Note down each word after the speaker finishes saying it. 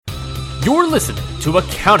You're listening to a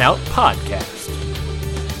Countout Podcast.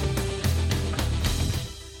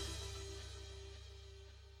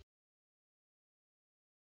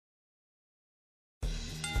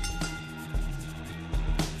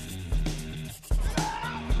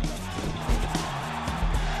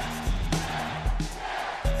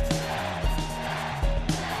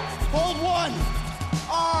 Hold one.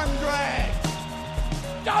 Arm drag.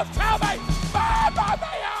 Don't tell me! Bob, me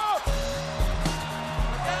out!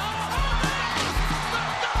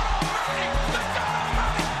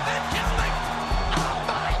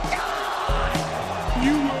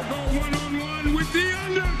 You will go one-on-one with The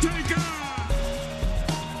Undertaker!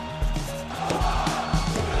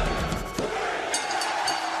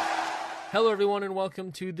 Hello, everyone, and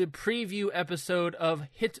welcome to the preview episode of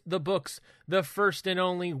Hit the Books, the first and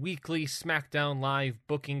only weekly SmackDown Live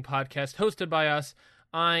booking podcast hosted by us.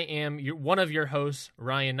 I am one of your hosts,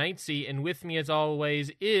 Ryan Knightsey, and with me, as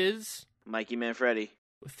always, is Mikey Manfredi.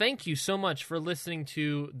 Thank you so much for listening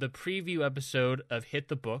to the preview episode of Hit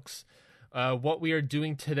the Books. What we are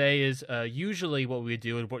doing today is usually what we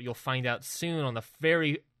do, and what you'll find out soon on the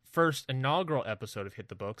very first inaugural episode of Hit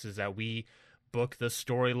the Books, is that we book the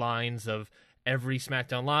storylines of every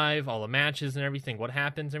SmackDown Live, all the matches and everything, what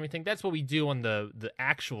happens, everything. That's what we do on the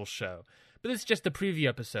actual show. But it's just the preview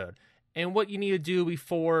episode. And what you need to do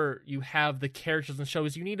before you have the characters on the show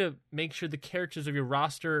is you need to make sure the characters of your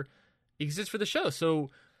roster exist for the show. So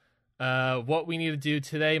what we need to do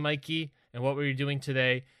today, Mikey, and what we're doing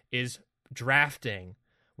today is drafting.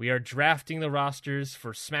 We are drafting the rosters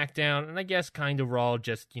for SmackDown, and I guess kind of Raw,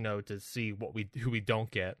 just, to see who we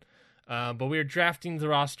don't get. But we are drafting the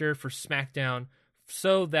roster for SmackDown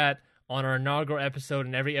so that on our inaugural episode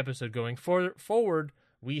and every episode going forward,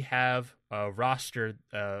 we have a roster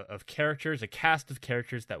of characters, a cast of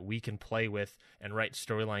characters that we can play with and write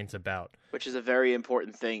storylines about. Which is a very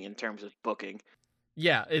important thing in terms of booking.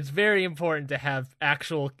 Yeah, it's very important to have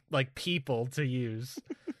actual people to use.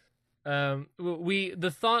 I remember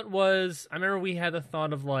we had the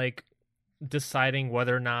thought of deciding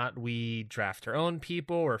whether or not we draft our own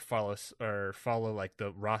people or follow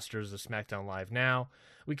the rosters of SmackDown Live now.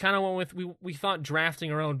 We kind of went with we thought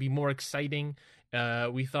drafting our own would be more exciting.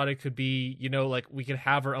 We thought it could be, we could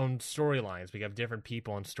have our own storylines. We have different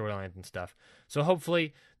people and storylines and stuff. So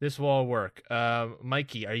hopefully this will all work.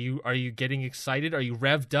 Mikey, are you getting excited? Are you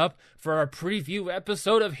revved up for our preview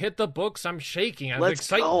episode of Hit the Books? I'm shaking. Let's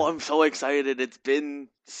go. I'm so excited. It's been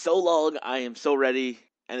so long. I am so ready.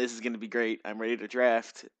 And this is going to be great. I'm ready to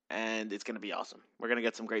draft, and it's going to be awesome. We're going to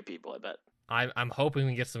get some great people, I bet. I'm hoping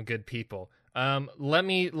we get some good people. Let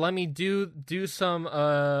me do some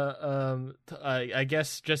I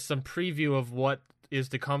guess just some preview of what is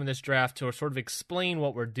to come in this draft to sort of explain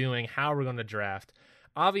what we're doing, how we're going to draft.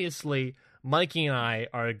 Obviously, Mikey and I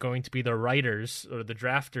are going to be the writers or the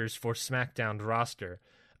drafters for SmackDown roster.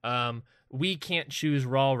 We can't choose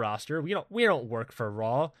Raw roster. We don't work for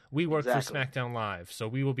Raw. We work for SmackDown Live. So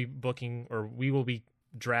we will be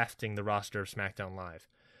drafting the roster of SmackDown Live.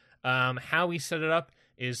 How we set it up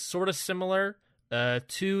is sort of similar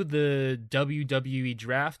to the WWE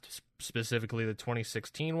draft, specifically the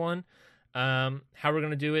 2016 one. How we're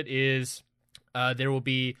going to do it is there will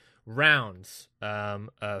be rounds.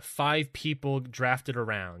 5 people drafted a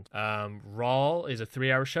round. Raw is a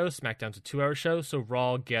 3-hour show. SmackDown's a 2-hour show. So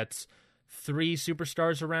Raw gets 3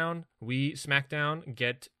 superstars around. We, SmackDown,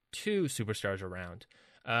 get 2 superstars around.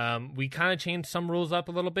 We kind of changed some rules up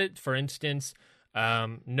a little bit. For instance,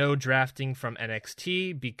 no drafting from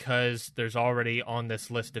NXT because there's already on this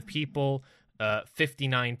list of people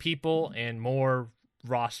 59 people and more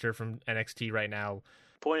roster from NXT right now.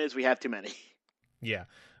 Point is, we have too many. Yeah.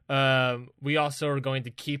 We also are going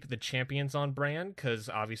to keep the champions on brand because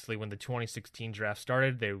obviously when the 2016 draft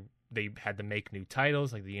started, they had to make new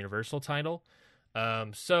titles, like the Universal title.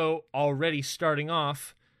 So already starting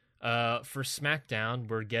off for SmackDown,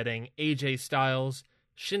 we're getting AJ Styles,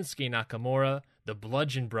 Shinsuke Nakamura, the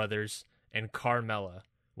Bludgeon Brothers, and Carmella,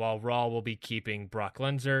 while Raw will be keeping Brock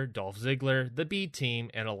Lesnar, Dolph Ziggler, the B-Team,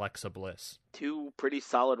 and Alexa Bliss. 2 pretty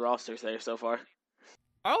solid rosters there so far.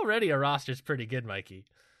 Already our roster's pretty good, Mikey.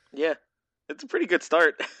 Yeah, it's a pretty good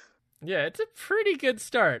start. Yeah, it's a pretty good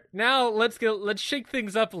start. Now let's shake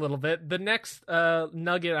things up a little bit. The next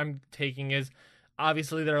nugget I'm taking is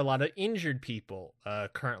obviously there are a lot of injured people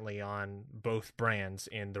currently on both brands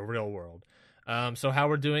in the real world. So how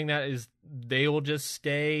we're doing that is they will just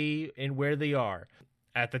stay in where they are.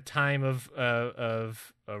 At the time of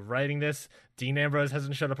writing this, Dean Ambrose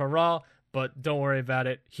hasn't showed up on Raw, but don't worry about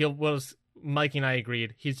it. Mikey and I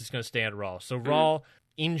agreed he's just going to stay on Raw. So Raw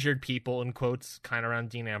injured people, in quotes, kind of around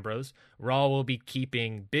Dean Ambrose. Raw will be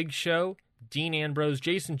keeping Big Show, Dean Ambrose,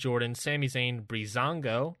 Jason Jordan, Sami Zayn,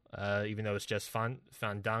 Breezango, even though it's just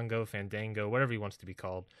Fandango, whatever he wants to be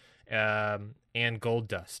called, and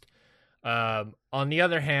Goldust. On the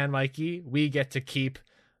other hand, Mikey, we get to keep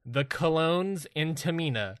the Colognes and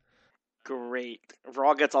Tamina. Great.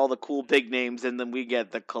 Raw gets all the cool big names, and then we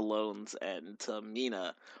get the Colognes and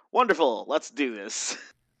Tamina. Wonderful. Let's do this.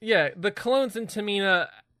 Yeah, the Colognes and Tamina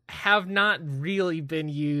have not really been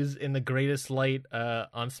used in the greatest light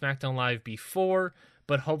on SmackDown Live before,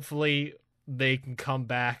 but hopefully they can come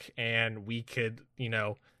back and we could,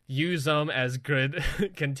 use them as good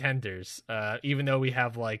contenders, even though we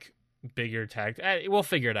have, bigger tag. We'll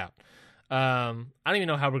figure it out. I don't even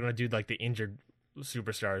know how we're going to do, the injured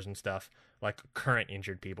superstars and stuff, current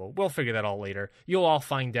injured people. We'll figure that all later. You'll all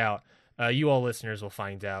find out. You all listeners will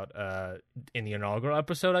find out in the inaugural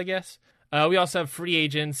episode, I guess. We also have free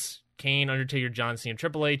agents: Kane, Undertaker, John Cena,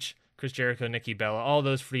 Triple H, Chris Jericho, Nikki Bella. All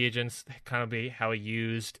those free agents kind of be how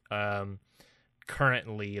used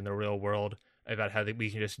currently in the real world, about how we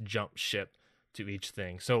can just jump ship to each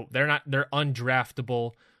thing. So they're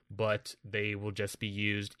undraftable, but they will just be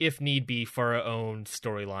used if need be for our own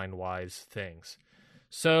storyline wise things.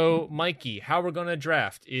 So Mikey, how we're going to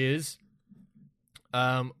draft is,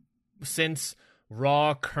 since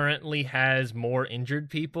Raw currently has more injured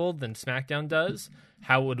people than SmackDown does,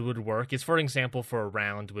 how it would work is, for example, for a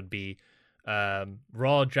round would be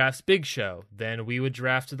Raw drafts Big Show, then we would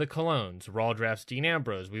draft the Colognes. Raw drafts Dean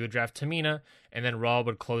Ambrose, we would draft Tamina, and then Raw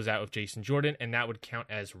would close out with Jason Jordan, and that would count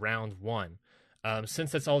as round one.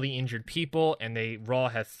 Since that's all the injured people, and Raw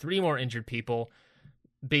has 3 more injured people,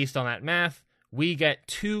 based on that math, we get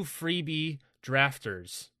 2 freebie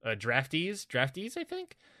draftees, I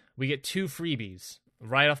think? We get 2 freebies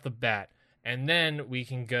right off the bat, and then we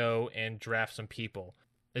can go and draft some people.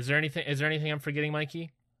 Is there anything I'm forgetting,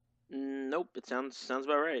 Mikey? Nope, it sounds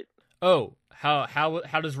about right. Oh, how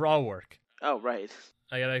does Raw work? Oh, right.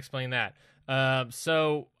 I gotta explain that.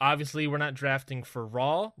 So obviously we're not drafting for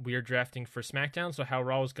Raw, we are drafting for SmackDown. So how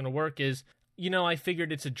Raw is gonna work is, I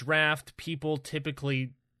figured it's a draft. People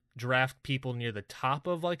typically draft people near the top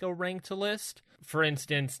of a ranked list. For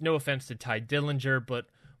instance, no offense to Ty Dillinger, but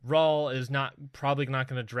Raw is probably not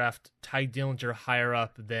going to draft Ty Dillinger higher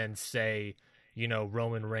up than, say,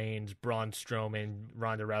 Roman Reigns, Braun Strowman,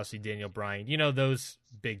 Ronda Rousey, Daniel Bryan, those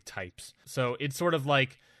big types. So it's sort of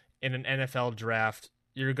like in an NFL draft,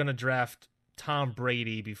 you're going to draft Tom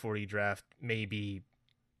Brady before you draft maybe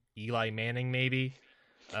Eli Manning, maybe.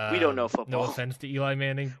 We don't know football. No offense to Eli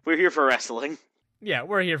Manning. We're here for wrestling. Yeah,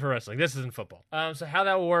 we're here for wrestling. This isn't football. So how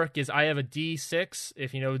that will work is I have a D6,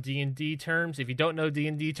 if you know D&D terms. If you don't know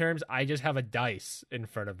D&D terms, I just have a dice in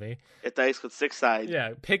front of me. A dice with 6 sides.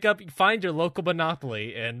 Yeah, find your local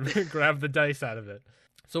Monopoly and grab the dice out of it.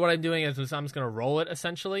 So what I'm doing is I'm just going to roll it,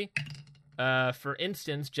 essentially. For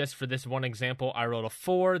instance, just for this one example, I rolled a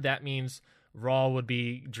 4. That means Raw would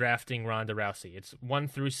be drafting Ronda Rousey. It's 1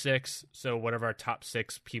 through 6, so whatever our top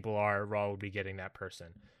 6 people are, Raw would be getting that person.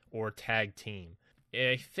 Or tag team.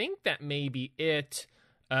 I think that may be it.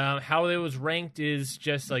 How it was ranked is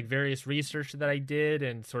just various research that I did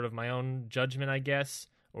and sort of my own judgment, I guess,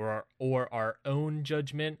 or our own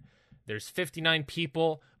judgment. There's 59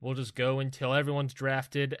 people. We'll just go until everyone's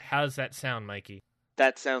drafted. How does that sound, Mikey?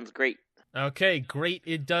 That sounds great. Okay, great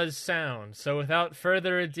it does sound. So without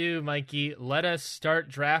further ado, Mikey, let us start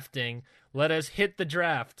drafting. Let us hit the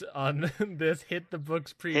draft on this Hit the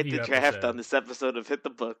Books preview Hit the draft episode. on this episode of Hit the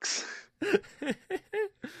Books.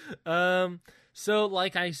 So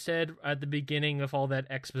like I said at the beginning of all that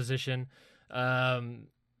exposition,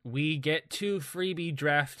 we get 2 freebie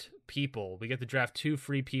draft people. We get to draft 2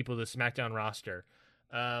 free people to the SmackDown roster.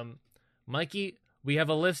 Mikey, we have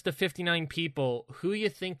a list of 59 people. Who are you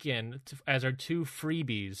thinking as our 2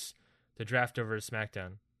 freebies to draft over to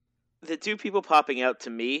SmackDown? The 2 people popping out to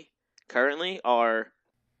me currently are,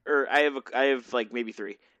 or I have maybe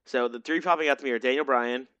 3. So the 3 popping out to me are Daniel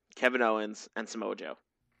Bryan, Kevin Owens, and Samoa Joe.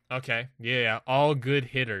 Okay, yeah, all good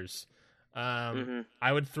hitters.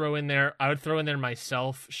 I would throw in there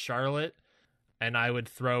myself, Charlotte, and I would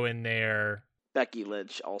throw in there Becky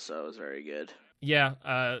Lynch also is very good. Yeah,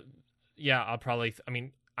 I'll probably.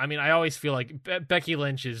 I always feel like Becky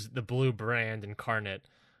Lynch is the blue brand incarnate,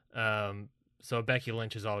 so Becky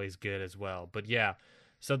Lynch is always good as well. But yeah,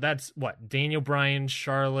 so that's what Daniel Bryan,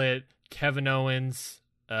 Charlotte, Kevin Owens,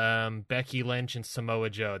 Becky Lynch, and Samoa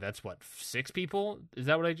Joe. That's what, 6 people? Is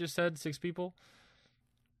that what I just said? 6 people?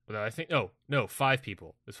 Well, I think no, 5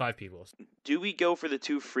 people. There's 5 people. Do we go for the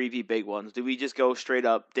 2 freebie big ones? Do we just go straight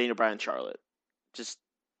up Daniel Bryan, Charlotte? Just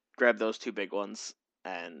grab those 2 big ones.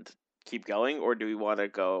 and keep going, or do we want to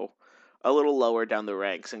go a little lower down the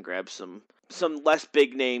ranks and grab some less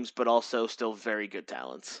big names, but also still very good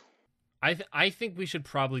talents? I think we should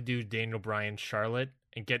probably do Daniel Bryan, Charlotte,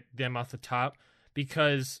 and get them off the top,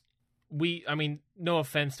 because no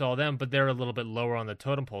offense to all them, but they're a little bit lower on the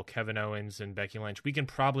totem pole, Kevin Owens and Becky Lynch. We can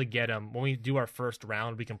probably get them, when we do our first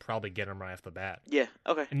round, we can probably get them right off the bat. Yeah,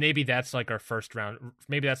 okay. And maybe that's like our first round,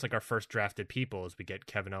 maybe that's like our first drafted people, is we get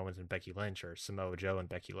Kevin Owens and Becky Lynch, or Samoa Joe and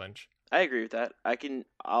Becky Lynch. I agree with that.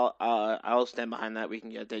 I'll stand behind that. We can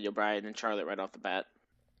get Daniel Bryan and Charlotte right off the bat.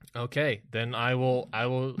 Okay, then I will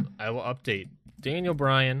update Daniel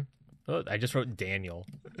Bryan. Oh, I just wrote Daniel.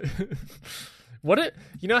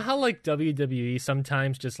 You know how like WWE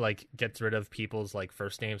sometimes just like gets rid of people's like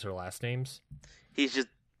first names or last names? He's just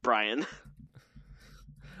Bryan.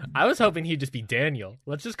 I was hoping he'd just be Daniel.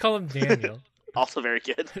 Let's just call him Daniel. Also very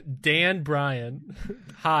good. Dan Bryan.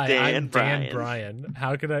 Hi, I'm Dan Bryan.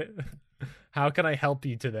 How can I help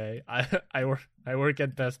you today? I work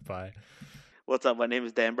at Best Buy. What's up? My name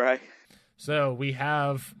is Dan Bryan. So we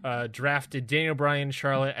have drafted Daniel Bryan and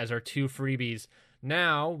Charlotte as our 2 freebies.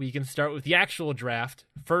 Now we can start with the actual draft.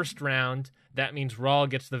 First round. That means Raw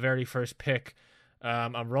gets the very first pick.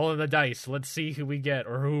 I'm rolling the dice. Let's see who we get,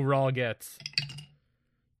 or who Raw gets.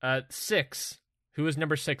 6. Who is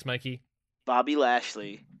number 6, Mikey? Bobby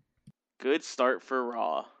Lashley. Good start for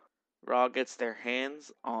Raw. Raw gets their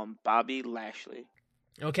hands on Bobby Lashley.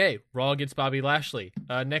 Okay, Raw gets Bobby Lashley.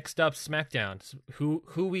 Next up, SmackDown. Who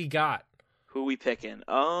we got? Who we picking?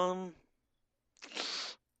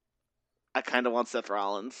 I kind of want Seth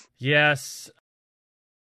Rollins. Yes.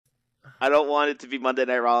 I don't want it to be Monday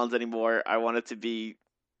Night Rollins anymore. I want it to be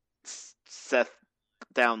Seth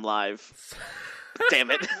Down Live.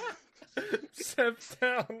 Damn it. Seth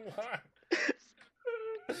Down Live.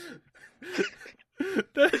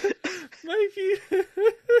 Mikey.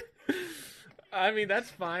 I mean, that's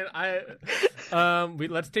fine.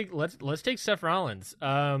 Let's take Seth Rollins.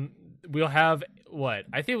 We'll have what?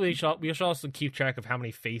 I think we should also keep track of how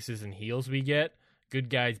many faces and heels we get. Good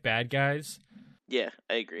guys, bad guys. Yeah,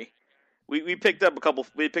 I agree. We picked up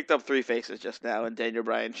We picked up 3 faces just now, and Daniel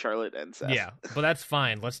Bryan, Charlotte, and Seth. Yeah, but that's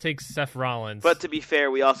fine. Let's take Seth Rollins. But to be fair,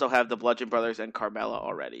 we also have the Bludgeon Brothers and Carmella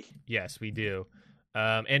already. Yes, we do.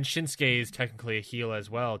 And Shinsuke is technically a heel as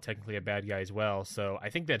well, technically a bad guy as well. So I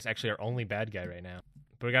think that's actually our only bad guy right now.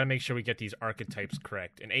 But we got to make sure we get these archetypes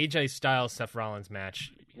correct. An AJ Styles Seth Rollins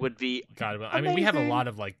match would be I mean, we have a lot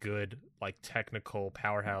of like good, like technical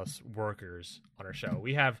powerhouse workers on our show.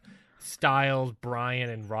 We have Styles, Bryan,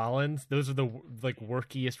 and Rollins. Those are the like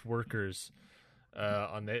workiest workers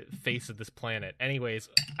on the face of this planet. Anyways,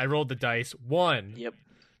 I rolled the dice. 1. Yep.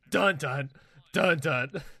 Dun dun dun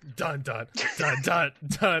dun dun dun dun dun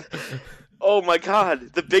dun. Oh my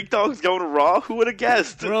God! The big dog's going to Raw. Who would have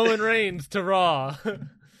guessed? Roman Reigns to Raw.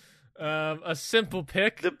 A simple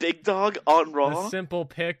pick. The big dog on Raw. A simple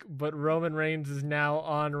pick, but Roman Reigns is now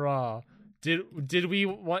on Raw. Did we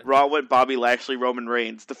want Raw went Bobby Lashley, Roman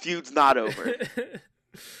Reigns. The feud's not over.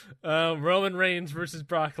 Roman Reigns versus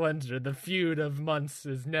Brock Lesnar. The feud of months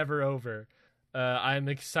is never over. I'm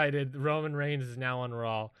excited. Roman Reigns is now on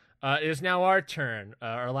Raw. It is now our turn.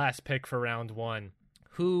 Our last pick for round 1.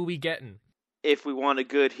 Who we getting? If we want a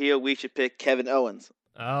good heel, we should pick Kevin Owens.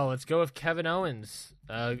 Oh, let's go with Kevin Owens.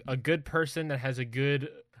 A good person that has a good...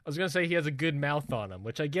 I was going to say he has a good mouth on him,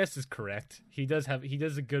 which I guess is correct. He does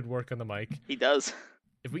a good work on the mic. He does.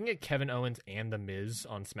 If we can get Kevin Owens and The Miz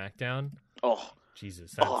on SmackDown... Oh.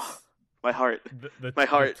 Jesus. My heart. My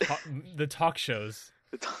heart. The talk shows.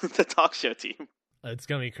 The talk show team. It's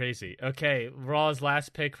going to be crazy. Okay, Raw's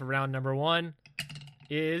last pick for round number 1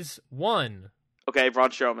 is 1. Okay, Braun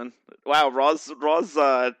Strowman. Wow, Raw's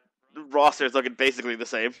roster is looking basically the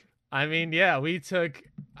same. I mean, yeah,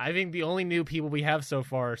 I think the only new people we have so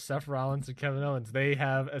far are Seth Rollins and Kevin Owens. They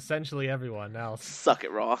have essentially everyone else. Suck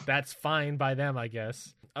it, Raw. That's fine by them, I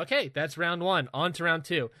guess. Okay, that's round 1. On to round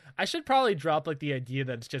 2. I should probably drop like the idea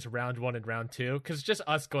that it's just round 1 and round 2, because it's just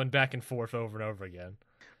us going back and forth over and over again.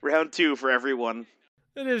 Round 2 for everyone.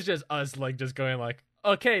 It is just us like just going like,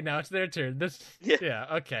 okay, now it's their turn. Yeah,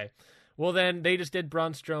 okay. Well, then they just did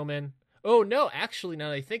Braun Strowman. Oh, no, actually, now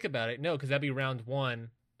that I think about it, no, because that'd be round 1.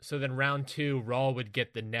 So then round 2, Raw would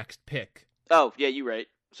get the next pick. Oh, yeah, you're right.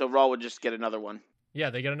 So Raw would just get another one. Yeah,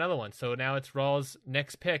 they get another one. So now it's Raw's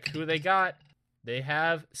next pick. Who they got? They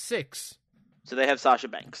have 6. So they have Sasha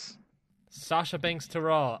Banks. Sasha Banks to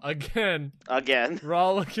Raw. Again.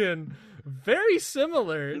 Raw looking very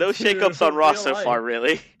similar. No shakeups on Raw so far,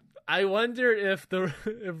 really. I wonder if if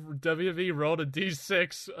WWE rolled a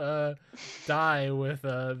D6 die with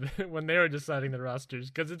when they were deciding the rosters,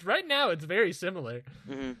 because it's right now it's very similar.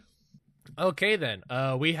 Mm-hmm. Okay, then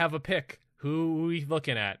we have a pick. Who are we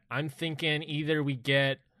looking at? I'm thinking either we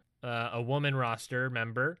get a woman roster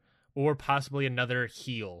member or possibly another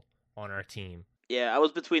heel on our team. Yeah, I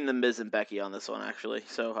was between the Miz and Becky on this one, actually,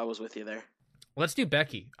 so I was with you there. Let's do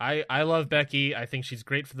Becky. I love Becky. I think she's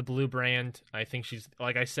great for the blue brand. I think she's,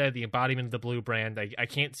 like I said, the embodiment of the blue brand. I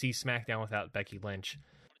can't see SmackDown without Becky Lynch.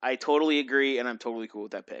 I totally agree, and I'm totally cool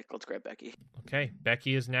with that pick. Let's grab Becky. Okay,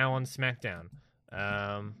 Becky is now on SmackDown.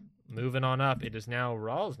 Moving on up, it is now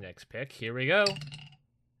Raw's next pick. Here we go.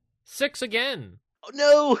 6 again. Oh,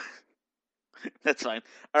 no! That's fine.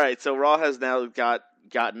 All right, so Raw has now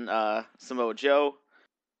gotten Samoa Joe,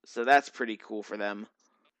 so that's pretty cool for them.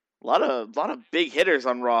 A lot of big hitters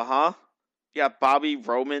on Raw, huh? You got Bobby,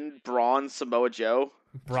 Roman, Braun, Samoa Joe.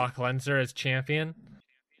 Brock Lesnar as champion.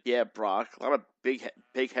 Yeah, Brock. A lot of big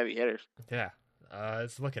heavy hitters. Yeah.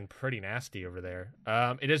 It's looking pretty nasty over there.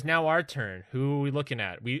 It is now our turn. Who are we looking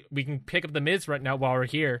at? We can pick up the Miz right now while we're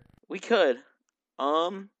here. We could.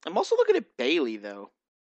 I'm also looking at Bayley though.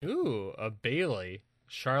 Ooh, a Bayley.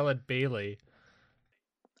 Charlotte Bayley.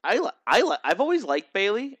 I've always liked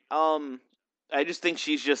Bayley. I just think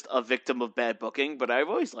she's just a victim of bad booking, but I've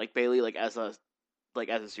always liked Bayley as a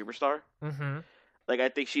superstar. Mm-hmm. I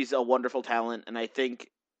think she's a wonderful talent, and I think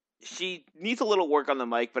she needs a little work on the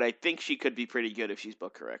mic, but I think she could be pretty good if she's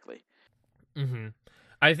booked correctly. Mm-hmm.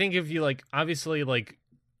 I think if you obviously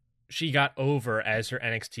she got over as her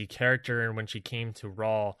NXT character, and when she came to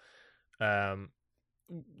Raw, that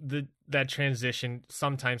transition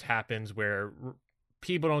sometimes happens where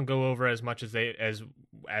people don't go over as much as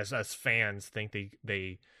us fans think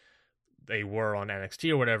they were on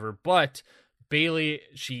NXT or whatever. But Bayley,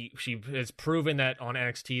 she has proven that on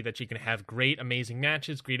NXT that she can have great, amazing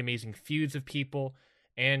matches, great, amazing feuds of people,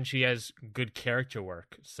 and she has good character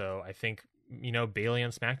work. So I think Bayley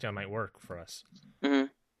on SmackDown might work for us. Mm-hmm.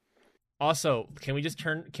 Also, can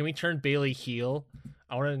we turn Bayley heel?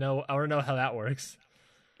 I want to know how that works.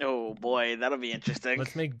 Oh boy, that'll be interesting.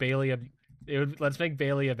 Let's make Bayley a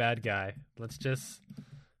bad guy. Let's just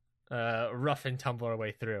rough and tumble our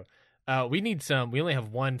way through. We only have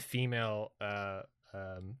one female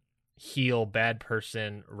heel bad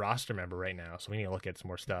person roster member right now, so we need to look at some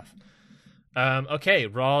more stuff. Okay,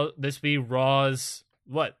 Raw. This be Raw's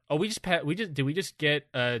what? Oh, did we just get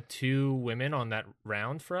 2 women on that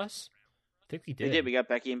round for us? I think we did. We did. We got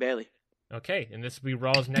Becky and Bayley. Okay, and this will be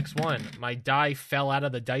Raw's next one. My die fell out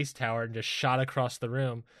of the dice tower and just shot across the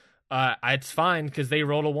room. It's fine because they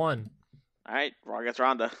rolled a 1. All right, Raw gets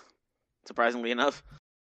Ronda. Surprisingly enough,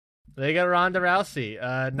 they got Ronda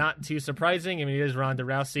Rousey. Not too surprising. I mean, it is Ronda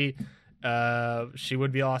Rousey. She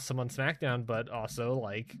would be awesome on SmackDown, but also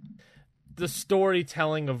the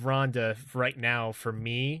storytelling of Ronda right now for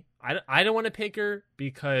me, I don't want to pick her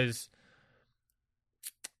because.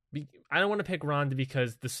 I don't want to pick Ronda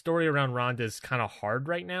because the story around Ronda is kind of hard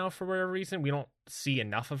right now for whatever reason. We don't see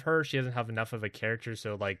enough of her. She doesn't have enough of a character,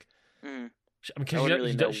 so she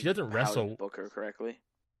doesn't wrestle. How to book her correctly.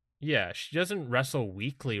 Yeah, she doesn't wrestle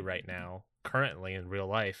weekly right now, currently in real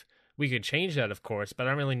life. We could change that, of course, but I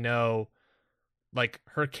don't really know.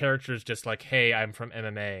 Her character is just hey, I'm from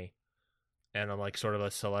MMA, and I'm sort of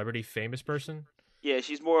a celebrity, famous person. Yeah,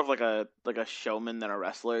 she's more of a showman than a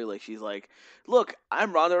wrestler. She's look,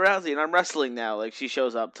 I'm Ronda Rousey and I'm wrestling now. She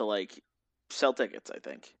shows up to sell tickets, I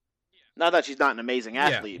think. Not that she's not an amazing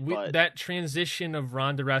athlete, but that transition of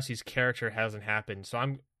Ronda Rousey's character hasn't happened.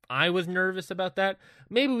 So I was nervous about that.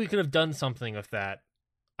 Maybe we could have done something with that.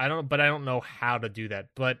 I don't know how to do that.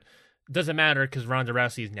 But it doesn't matter because Ronda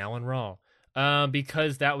Rousey is now on Raw.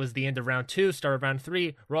 Because that was the end of round 2, start of round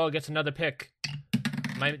 3, Raw gets another pick.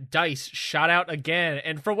 My dice shot out again,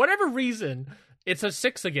 and for whatever reason, it's a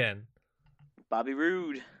 6 again. Bobby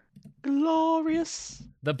Roode. Glorious.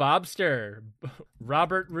 The Bobster,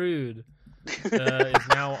 Robert Roode, is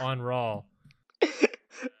now on Raw.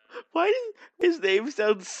 Why does his name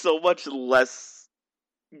sound so much less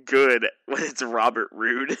good when it's Robert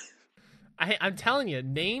Roode? I'm telling you,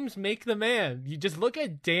 names make the man. You just look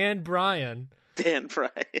at Dan Bryan. Dan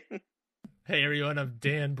Bryan. Hey, everyone, I'm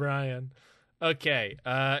Dan Bryan. Okay,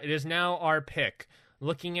 it is now our pick.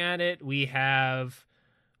 Looking at it, we have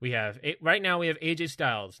right now we have AJ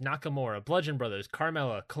Styles, Nakamura, Bludgeon Brothers,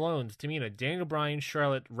 Carmella, Clones, Tamina, Daniel Bryan,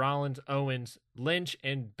 Charlotte, Rollins, Owens, Lynch,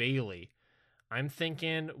 and Bayley. I'm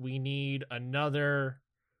thinking we need another,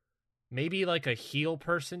 maybe a heel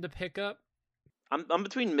person to pick up. I'm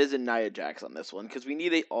between Miz and Nia Jax on this one because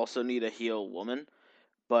we also need a heel woman,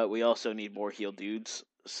 but we also need more heel dudes.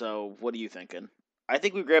 So what are you thinking? I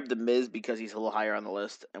think we grabbed the Miz because he's a little higher on the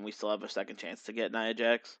list, and we still have a second chance to get Nia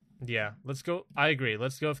Jax. Yeah, let's go. I agree.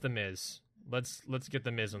 Let's go with the Miz. Let's get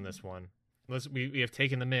the Miz on this one. We have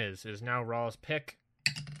taken the Miz. It is now Raw's pick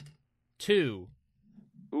 2.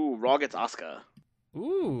 Ooh, Raw gets Asuka.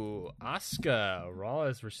 Ooh, Asuka. Raw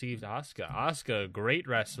has received Asuka. Asuka, great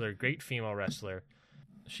wrestler, great female wrestler.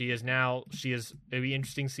 It'd be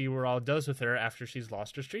interesting to see what Raw does with her after she's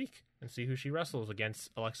lost her streak and see who she wrestles against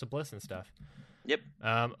Alexa Bliss and stuff. Yep.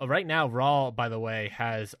 Right now, Raw, by the way,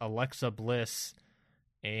 has Alexa Bliss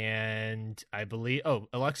and I believe,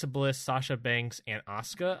 Alexa Bliss, Sasha Banks, and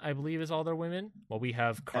Asuka, I believe, is all their women. Well, we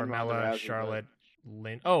have Carmella, Charlotte,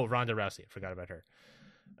 Lynn. Oh, Ronda Rousey. I forgot about her.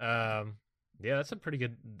 Yeah, that's a pretty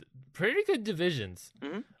good divisions.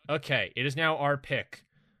 Mm-hmm. Okay, it is now our pick.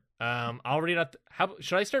 I'll read out.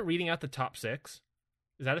 Should I start reading out the top 6?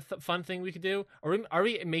 Is that a fun thing we could do? Are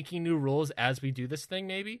we making new rules as we do this thing?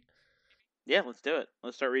 Maybe. Yeah, let's do it.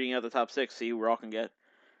 Let's start reading out the top 6. See who Raw can get.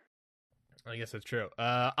 I guess that's true.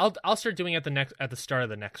 I'll start doing it at the start of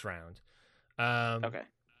the next round. Okay.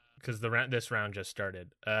 Because this round just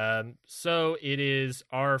started. So it is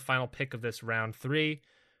our final pick of this round 3.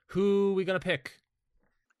 Who we gonna pick?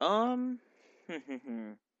 Ooh,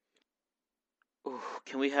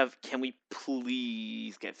 can we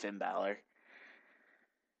please get Finn Balor?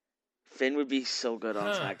 Finn would be so good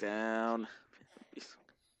on SmackDown.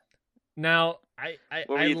 Now,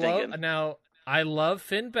 I love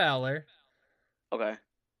Finn Balor. Okay.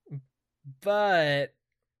 But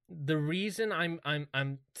the reason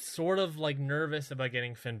I'm sort of like nervous about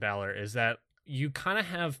getting Finn Balor is that you kind of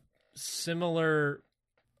have similar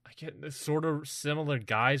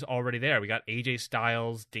guys already there. We got AJ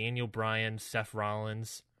Styles, Daniel Bryan, Seth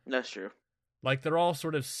Rollins. That's true. Like they're all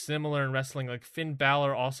sort of similar in wrestling. Like Finn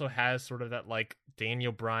Balor also has sort of that like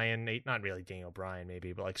Daniel Bryan, not really Daniel Bryan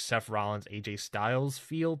maybe, but like Seth Rollins, AJ Styles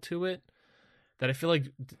feel to it. That I feel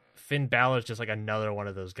like Finn Balor is just like another one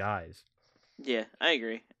of those guys. Yeah, I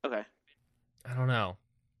agree. Okay. I don't know.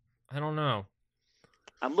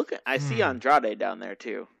 I'm looking. I see Andrade down there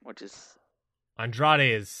too, which is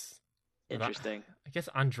Andrade is interesting. I guess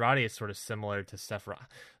Andrade is sort of similar to Seth Rollins.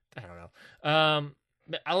 I don't know.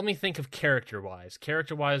 Let me think of character-wise.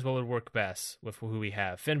 Character-wise, what would work best with who we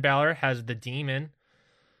have? Finn Balor has the Demon.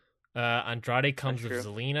 Andrade comes with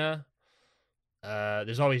Zelina.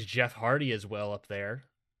 There's always Jeff Hardy as well up there.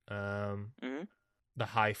 The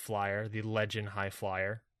High Flyer, the legend High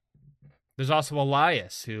Flyer. There's also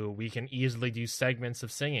Elias, who we can easily do segments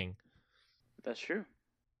of singing. That's true.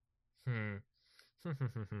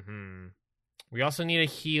 We also need a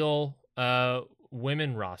heel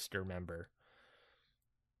women roster member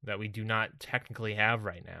that we do not technically have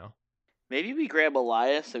right now. Maybe we grab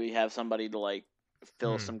Elias so we have somebody to like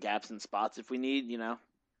fill some gaps and spots if we need,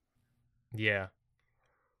 Yeah.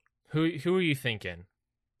 Who are you thinking?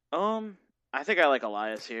 I think I like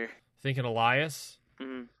Elias here. Thinking Elias?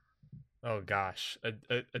 Mm-hmm. Oh gosh,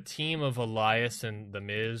 a team of Elias and The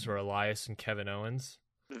Miz or Elias and Kevin Owens.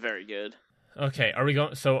 Very good. Okay, are we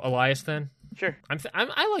going? So Elias then? Sure.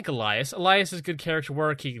 I like Elias. Elias is good character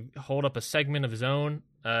work. He can hold up a segment of his own.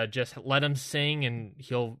 Just let him sing, and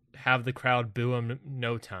he'll have the crowd boo him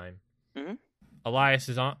no time. Mm-hmm. Elias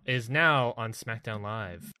is now on SmackDown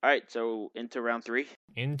Live. All right, so into round 3.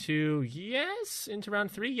 Into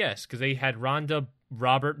round 3, yes, because they had Ronda,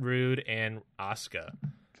 Robert Roode, and Asuka,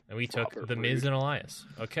 and we took The Miz and Elias.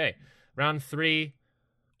 Okay, round 3.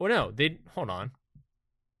 Oh no, hold on.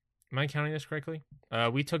 Am I counting this correctly?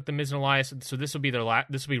 We took The Miz and Elias, so this will be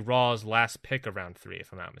this will be Raw's last pick of round 3,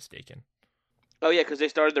 if I'm not mistaken. Oh yeah, because they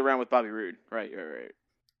started the round with Bobby Roode. Right.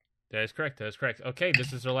 That is correct. Okay,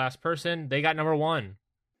 this is their last person. They got number 1.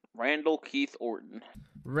 Randall Keith Orton.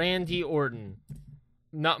 Randy Orton.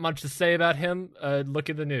 Not much to say about him. Look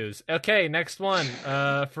at the news. Okay, next one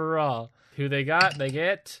for Raw. Who they got? They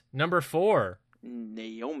get number 4.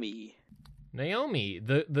 Naomi,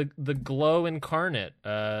 the glow incarnate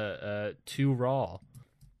to Raw.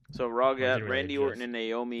 So Raw got Randy Orton and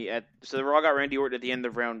Naomi Raw got Randy Orton at the end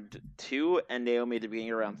of round 2 and Naomi at the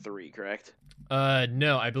beginning of round 3, correct?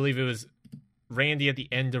 No, I believe it was Randy at the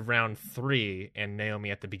end of round 3 and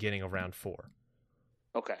Naomi at the beginning of round 4.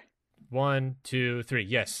 Okay. 1, 2, 3.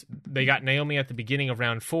 Yes, they got Naomi at the beginning of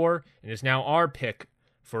round 4, and is now our pick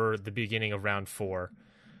for the beginning of round 4.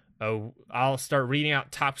 I'll start reading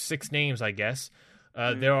out top 6 names, I guess.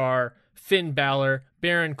 There are Finn Balor,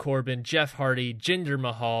 Baron Corbin, Jeff Hardy, Jinder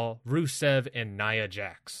Mahal, Rusev, and Nia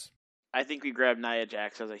Jax. I think we grab Nia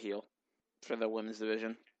Jax as a heel for the women's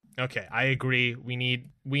division. Okay, I agree. We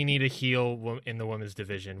need a heel in the women's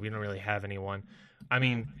division. We don't really have anyone. I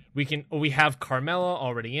mean, we have Carmella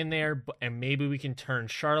already in there, and maybe we can turn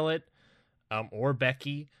Charlotte, or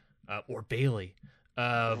Becky, or Bailey.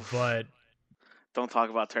 But don't talk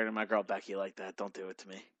about turning my girl Becky like that. Don't do it to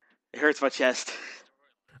me. It hurts my chest.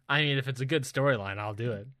 I mean, if it's a good storyline, I'll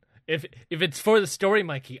do it. If it's for the story,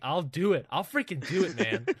 Mikey, I'll do it. I'll freaking do it,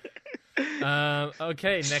 man.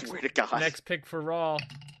 Okay, next pick for Raw.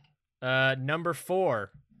 Number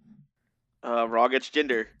 4. Raw gets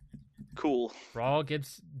Jinder. Cool. Raw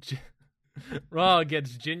gets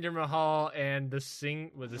Jinder Mahal and the Raw Singh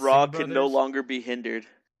can brothers. no longer be hindered.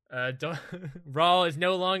 Raw is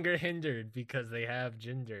no longer hindered because they have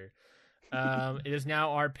Jinder. It is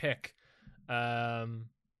now our pick. I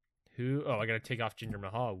gotta take off Jinder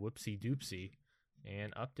Mahal. Whoopsie doopsie,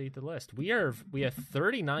 and update the list. We have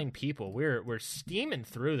 39 people. We're steaming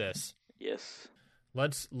through this. Yes.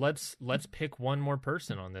 Let's pick one more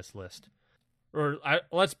person on this list,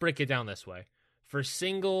 let's break it down this way. For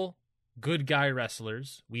single good guy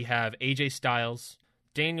wrestlers, we have AJ Styles,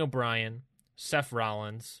 Daniel Bryan, Seth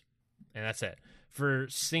Rollins, and that's it. For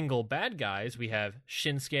single bad guys, we have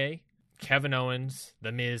Shinsuke, Kevin Owens,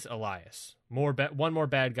 The Miz, Elias. One more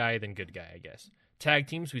bad guy than good guy, I guess. Tag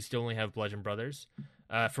teams, we still only have Bludgeon Brothers.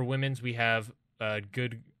 For women's, we have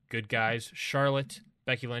good guys, Charlotte,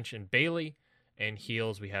 Becky Lynch, and Bailey. And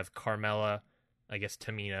heels, we have Carmella, I guess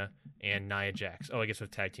Tamina, and Nia Jax. I guess with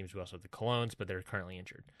tag teams, we also have the Colognes, but they're currently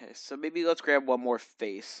injured. Okay, so maybe let's grab one more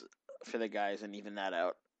face for the guys and even that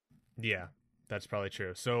out. Yeah, that's probably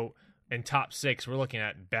true. So in top 6, we're looking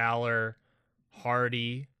at Balor,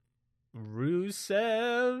 Hardy,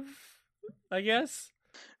 Rusev, I guess.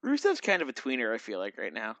 Rusev's kind of a tweener, I feel like,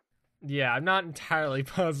 right now. Yeah, I'm not entirely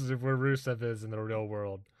positive where Rusev is in the real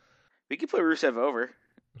world. We could put Rusev over.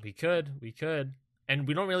 We could. And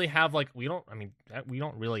we don't really have we don't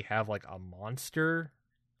really have a monster.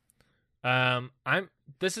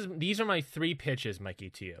 These are my 3 pitches, Mikey,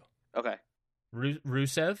 to you. Okay.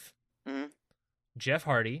 Rusev, mm-hmm. Jeff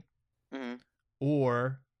Hardy, mm-hmm.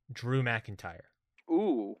 or Drew McIntyre.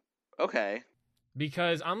 Ooh, okay.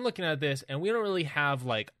 Because I'm looking at this, and we don't really have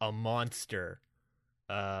a monster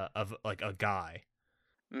of a guy.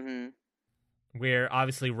 Mm-hmm. Where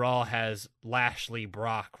obviously Raw has Lashley,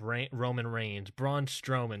 Brock, Roman Reigns, Braun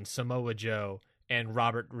Strowman, Samoa Joe, and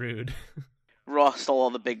Robert Roode. Raw stole all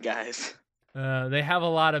the big guys. They have a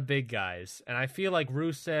lot of big guys, and I feel like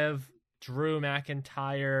Rusev, Drew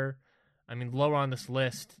McIntyre. I mean, lower on this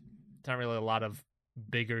list, not really a lot of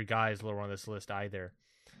bigger guys lower on this list either.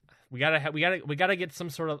 We gotta get some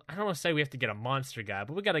sort of, I don't want to say we have to get a monster guy,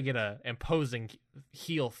 but we gotta get a imposing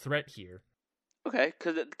heel threat here. Okay,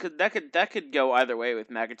 because that could go either way with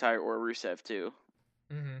McIntyre or Rusev too.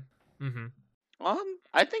 I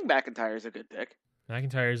think McIntyre's a good pick. Do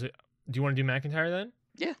you want to do McIntyre then?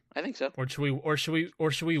 Yeah, I think so. Or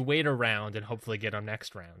should we wait around and hopefully get him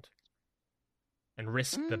next round and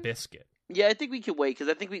risk the biscuit? Yeah, I think we can wait because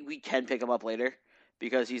I think we can pick him up later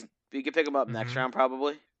because we can pick him up next round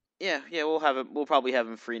probably. Yeah, we'll probably have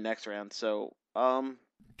him free next round. So, do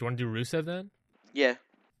you want to do Rusev then? Yeah.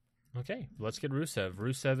 Okay, let's get Rusev.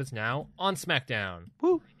 Rusev is now on SmackDown.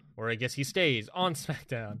 Woo! Or I guess he stays on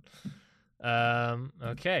SmackDown.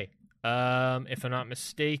 Okay. If I'm not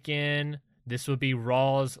mistaken, this would be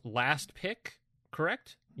Raw's last pick,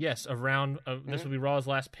 correct? Yes, this would be Raw's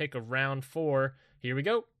last pick of round 4. Here we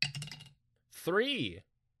go. 3.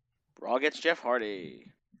 Raw gets Jeff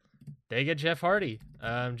Hardy. They get Jeff Hardy.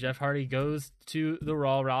 Jeff Hardy goes to the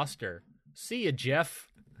Raw roster. See ya, Jeff.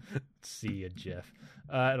 See ya, Jeff.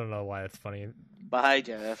 I don't know why that's funny. Bye,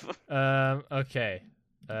 Jeff. Okay.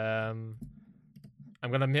 I'm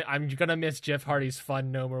gonna miss Jeff Hardy's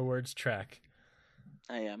fun No More Words track.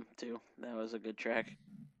 I am too. That was a good track.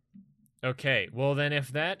 Okay. Well, then, if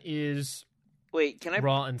that is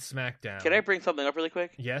Raw and SmackDown, can I bring something up really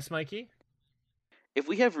quick? Yes, Mikey. If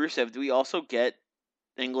we have Rusev, do we also get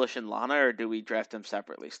English and Lana, or do we draft them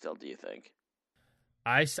separately? Still, do you think?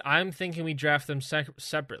 I'm thinking we draft them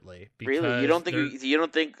separately. Really? You don't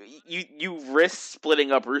think you risk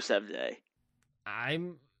splitting up Rusev Day?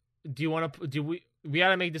 We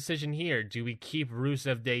gotta make a decision here. Do we keep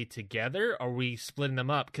Rusev Day together, or are we splitting them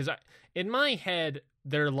up? Because in my head,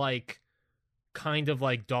 they're kind of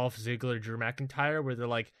like Dolph Ziggler, Drew McIntyre, where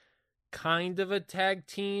they're kind of a tag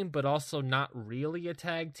team, but also not really a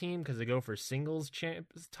tag team because they go for singles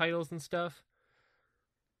titles and stuff.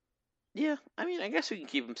 Yeah, I mean, I guess we can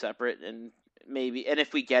keep them separate, and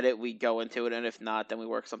if we get it, we go into it, and if not, then we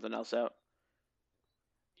work something else out.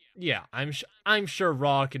 Yeah, I'm sure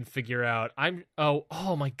Raw can figure out.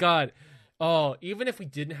 Oh my God, Oh, even if we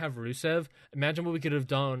didn't have Rusev, imagine what we could have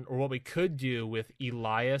done or what we could do with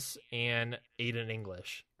Elias and Aiden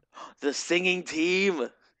English. The singing team.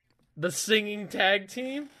 The singing tag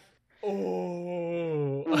team?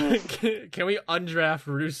 Oh. Can we undraft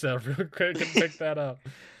Rusev real quick and pick that up?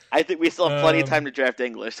 I think we still have plenty of time to draft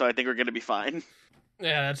English, so I think we're going to be fine.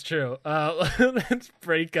 Yeah, that's true. Let's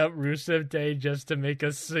break up Rusev Day just to make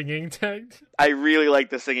a singing tag team. I really like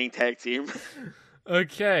the singing tag team.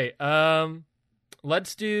 Okay,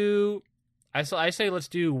 let's do... I say let's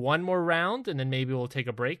do one more round, and then maybe we'll take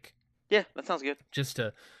a break. Yeah, that sounds good. Just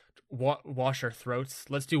to wash our throats.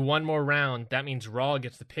 Let's do one more round. That means Raw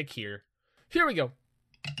gets the pick here. Here we go.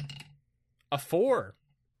 A 4.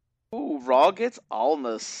 Ooh, Raw gets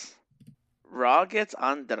Almas. Raw gets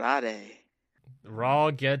Andrade.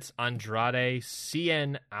 Raw gets Andrade,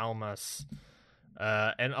 Cien Almas.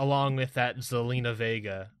 And along with that, Zelina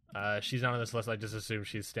Vega. She's not on this list. I just assume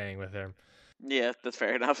she's staying with him. Yeah, that's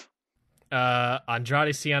fair enough.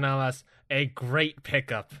 Andrade Cien Almas, a great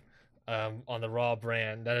pickup on the Raw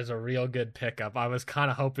brand. That is a real good pickup. I was kind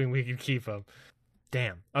of hoping we could keep him.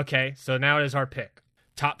 Damn. Okay, so now it is our pick.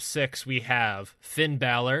 Top 6, we have Finn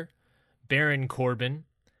Balor, Baron Corbin,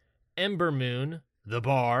 Ember Moon, The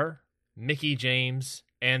Bar, Mickie James,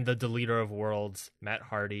 and the Deleter of Worlds, Matt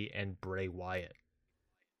Hardy and Bray Wyatt.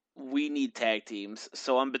 We need tag teams,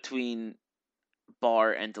 so I'm between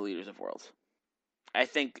Bar and Deleters of Worlds. I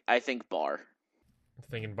think Bar.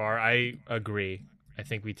 Thinking Bar. I agree. I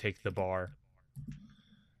think we take the Bar.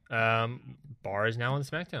 Bar is now on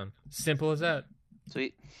SmackDown. Simple as that.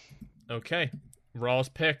 Sweet. Okay. Raw's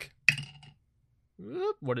pick.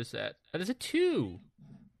 Whoop, what is that? That is a 2.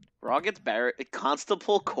 Raw gets Barrett.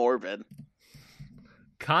 Constable Corbin.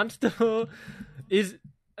 Constable is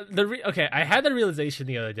okay. I had the realization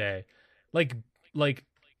the other day, like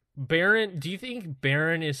Baron. Do you think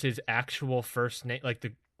Baron is his actual first name, like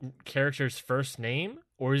the character's first name,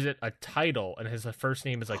 or is it a title and his first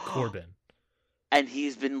name is like Corbin? And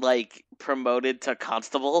he's been like promoted to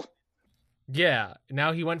Constable. Yeah.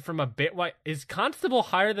 Now he went from a bit. Why is Constable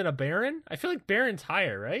higher than a Baron? I feel like Baron's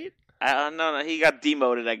higher, right? No, he got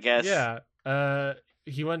demoted, I guess. Yeah.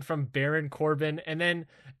 He went from Baron Corbin, and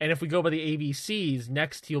if we go by the ABCs,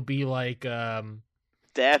 next he'll be like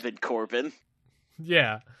David Corbin.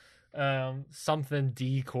 Yeah. Something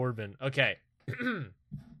D Corbin. Okay.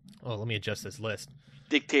 Oh, let me adjust this list.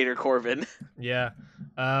 Dictator Corbin. Yeah.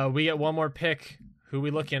 We get one more pick. Who we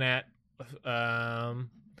looking at?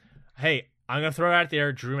 Hey, I'm gonna throw it out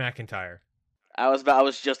there, Drew McIntyre. I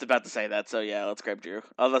was just about to say that, so yeah, let's grab Drew.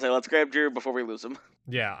 I was gonna say let's grab Drew before we lose him.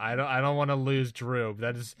 Yeah, I don't want to lose Drew.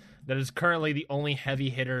 That is currently the only heavy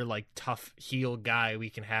hitter, like tough heel guy we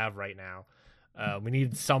can have right now. We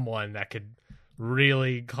need someone that could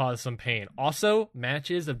really cause some pain. Also,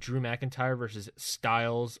 matches of Drew McIntyre versus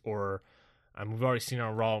Styles, or we've already seen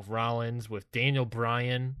on Raw Rollins with Daniel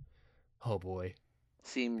Bryan. Oh boy,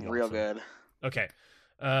 Seem real good. Okay,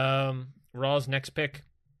 Raw's next pick,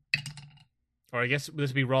 or I guess this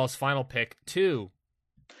would be Raw's final pick. 2.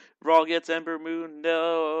 Raw gets Ember Moon.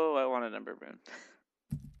 No, I want an Ember Moon.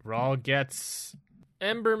 Raw gets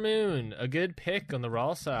Ember Moon. A good pick on the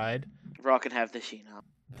Raw side. Raw can have the Sheena.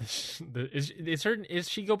 Is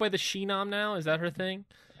she go by the Sheenom now? Is that her thing?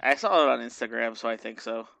 I saw it on Instagram, so I think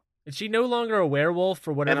so. Is she no longer a werewolf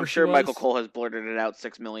for whatever? And I'm sure she was? Michael Cole has blurted it out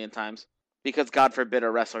 6 million times. Because God forbid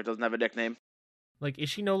a wrestler doesn't have a nickname. Like,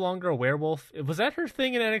 is she no longer a werewolf? Was that her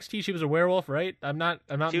thing in NXT? She was a werewolf, right? I'm not.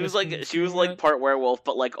 She was like part werewolf,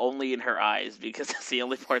 but like only in her eyes because that's the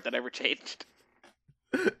only part that ever changed.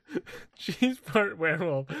 She's part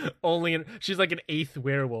werewolf, she's like an 8th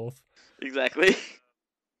werewolf. Exactly.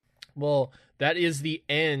 Well, that is the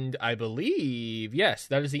end, I believe. Yes,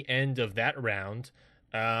 that is the end of that round.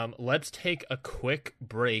 Let's take a quick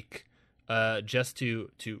break, just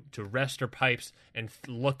to rest our pipes and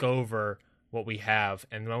look over what we have,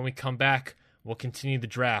 and when we come back, we'll continue the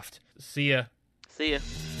draft. See ya. See ya.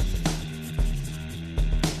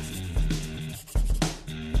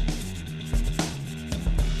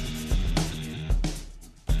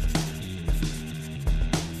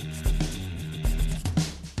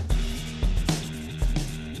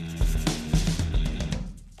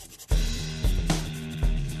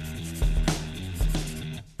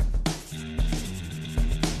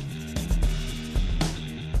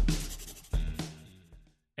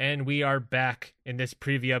 And we are back in this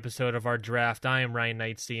preview episode of our draft. I am Ryan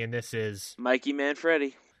Knightsey, and this is Mikey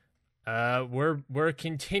Manfredi. We're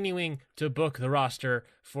continuing to book the roster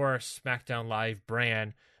for our SmackDown Live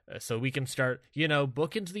brand, so we can start,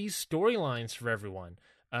 booking these storylines for everyone.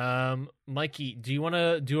 Mikey, do you want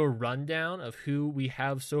to do a rundown of who we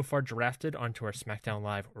have so far drafted onto our SmackDown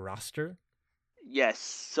Live roster? Yes,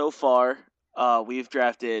 so far, we've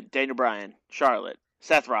drafted Daniel Bryan, Charlotte,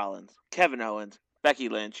 Seth Rollins, Kevin Owens, Becky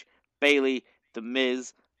Lynch, Bayley, The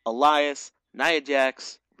Miz, Elias, Nia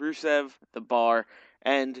Jax, Rusev, The Bar,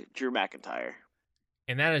 and Drew McIntyre.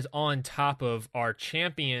 And that is on top of our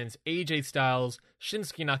champions, AJ Styles,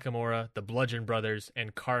 Shinsuke Nakamura, the Bludgeon Brothers,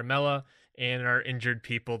 and Carmella, and our injured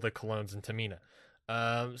people, the Colognes and Tamina.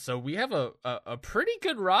 So we have a pretty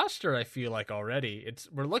good roster, I feel like, already.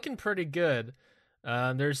 We're looking pretty good.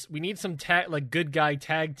 We need some good guy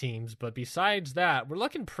tag teams, but besides that, we're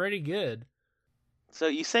looking pretty good. So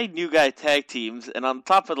you say new guy tag teams, and on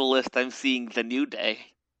top of the list, I'm seeing The New Day.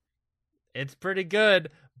 It's pretty good,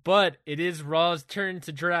 but it is Raw's turn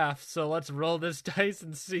to draft, so let's roll this dice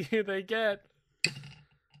and see who they get.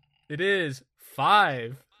 It is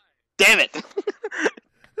 5. Damn it! Of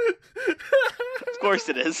course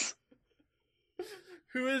it is.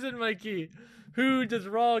 Who is it, Mikey? Who does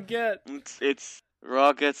Raw get? It's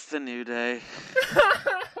Raw gets The New Day.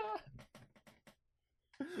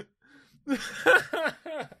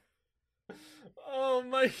 Oh,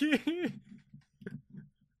 Mikey.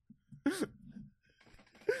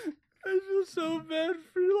 I feel so bad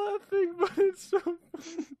for laughing, but it's so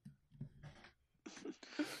funny.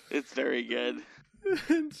 It's very good.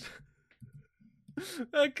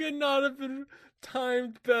 That could not have been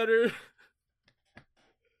timed better.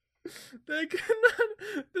 That could not.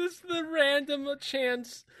 This is the random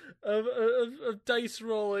chance of dice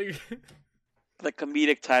rolling. The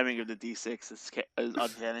comedic timing of the D6 is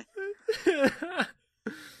uncanny.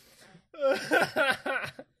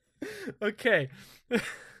 Okay.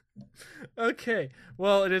 Okay.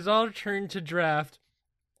 Well, it is our turn to draft,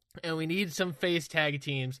 and we need some face tag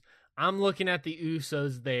teams. I'm looking at the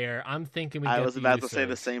Usos there. I'm thinking I was about to say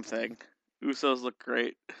the same thing. Usos look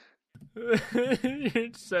great.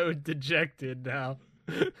 You're so dejected now.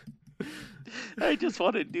 I just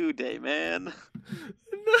want a New Day, man.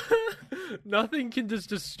 Nothing can just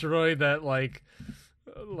destroy that like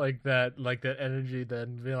that energy.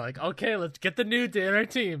 Then be like, okay, let's get the New Day on our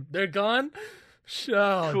team. They're gone.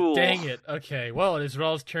 Oh, cool. Dang it. Okay, well, it is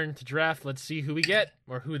Raw's turn to draft. Let's see who we get,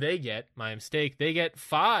 or who they get. My mistake. They get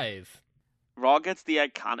 5. Raw gets the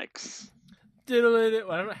Iconics.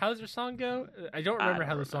 How's their song go? I don't remember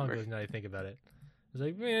how the song goes now I think about it. It's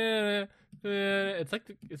like,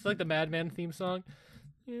 it's like the Madman theme song.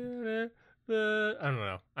 I don't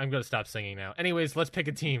know. I'm gonna stop singing now. Anyways, let's pick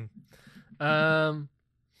a team. Well,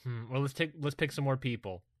 let's pick some more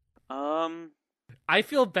people. I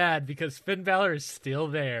feel bad because Finn Balor is still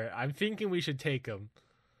there. I'm thinking we should take him.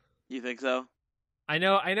 You think so? I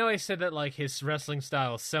know. I said that like his wrestling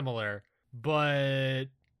style is similar, but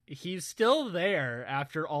he's still there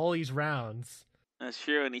after all these rounds. That's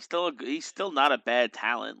true, and he's still not a bad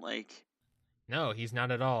talent. Like, no, he's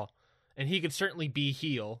not at all, and he could certainly be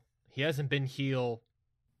heel. He hasn't been heel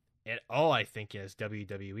at all, I think, in his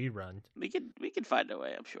WWE run. We could find a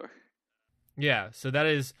way, I'm sure. Yeah, so that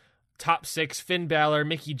is top 6: Finn Balor,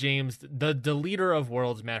 Mickie James, the Deleter of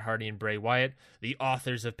Worlds, Matt Hardy and Bray Wyatt, the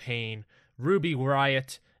Authors of Pain, Ruby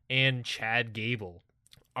Riott, and Chad Gable.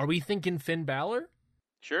 Are we thinking Finn Balor?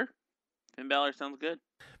 Sure. Finn Balor sounds good.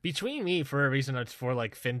 Between me, for a reason, it's for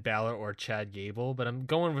like Finn Balor or Chad Gable, but I'm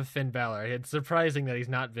going with Finn Balor. It's surprising that he's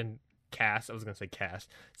not been cast. I was going to say cast.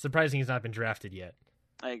 It's surprising he's not been drafted yet.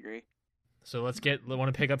 I agree. So want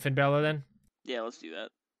to pick up Finn Balor then? Yeah, let's do that.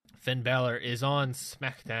 Finn Balor is on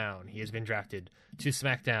SmackDown. He has been drafted to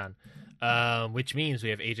SmackDown, which means we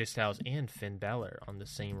have AJ Styles and Finn Balor on the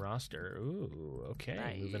same roster. Ooh, okay,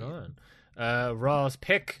 nice. Moving on. Raw's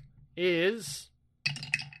pick is...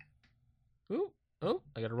 Oh,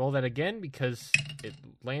 I gotta roll that again because it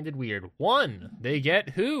landed weird. 1. They get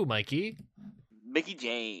who, Mikey? Mickie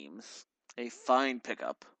James. A fine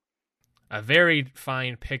pickup. A very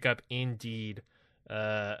fine pickup indeed.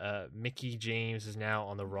 Mickie James is now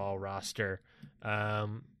on the Raw roster.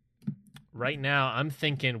 Right now, I'm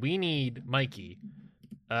thinking we need Mikey.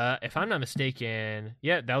 If I'm not mistaken,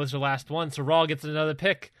 yeah, that was the last one, so Raw gets another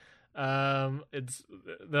pick. There are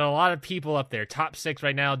a lot of people up there. Top 6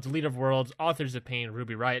 right now: Deleter of Worlds, Authors of Pain,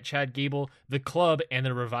 Ruby Riott, Chad Gable, The Club, and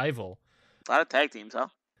The Revival. A lot of tag teams, huh?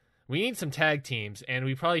 We need some tag teams, and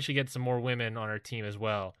we probably should get some more women on our team as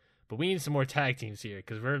well. But we need some more tag teams here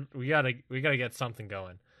because we gotta get something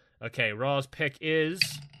going. Okay, Raw's pick is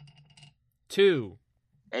 2.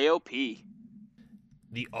 AOP.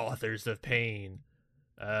 The Authors of Pain.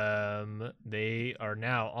 They are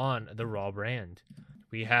now on the Raw brand.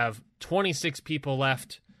 We have 26 people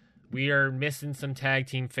left. We are missing some tag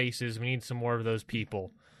team faces. We need some more of those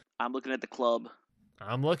people. I'm looking at the club.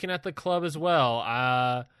 I'm looking at the club as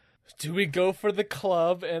well. Do we go for the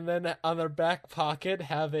club and then on their back pocket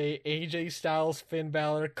have a AJ Styles Finn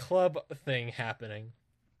Balor club thing happening?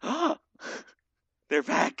 They're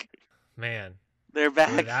back. Man, They're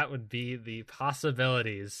back. that would be the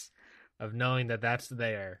possibilities of knowing that that's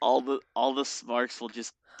there. All the smarks will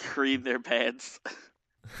just cream their pants.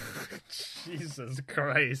 Jesus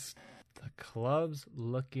Christ. The club's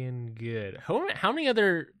looking good. How many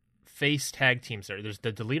other face tag teams are there? There's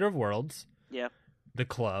the Deleter of Worlds. Yeah. The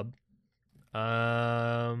club.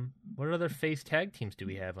 What other face tag teams do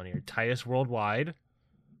we have on here? Titus Worldwide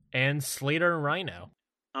and Slater and Rhino.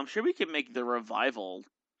 I'm sure we can make the Revival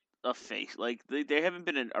a face. Like, they haven't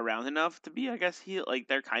been around enough to be, I guess, heel. Like,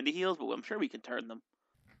 they're kind of heels, but I'm sure we can turn them.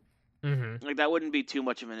 Mm-hmm. Like, that wouldn't be too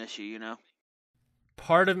much of an issue, you know?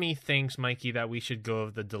 Part of me thinks, Mikey, that we should go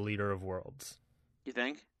with the Deleter of Worlds. You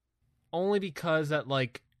think? Only because that,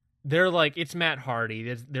 like, they're like, it's Matt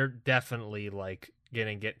Hardy. They're definitely, like,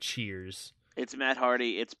 gonna get cheers. It's Matt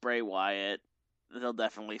Hardy. It's Bray Wyatt. They'll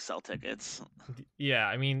definitely sell tickets. Yeah,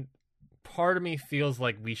 I mean, part of me feels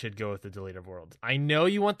like we should go with the Deleter of Worlds. I know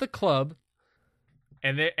you want the club,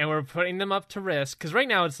 and we're putting them up to risk, because right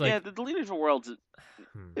now it's like... Yeah, the Deleters of Worlds,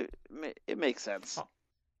 it makes sense.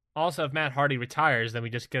 Also, if Matt Hardy retires, then we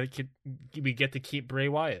just get to keep Bray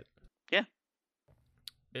Wyatt. Yeah.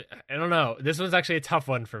 I don't know. This one's actually a tough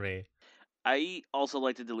one for me. I also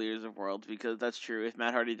like the Deleters of Worlds because that's true. If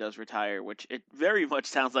Matt Hardy does retire, which it very much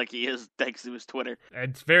sounds like he is, thanks to his Twitter.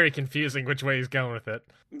 It's very confusing which way he's going with it.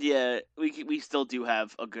 Yeah, we still do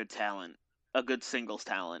have a good talent, a good singles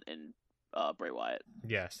talent in Bray Wyatt.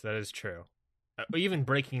 Yes, that is true. Even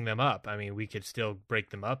breaking them up, I mean, we could still break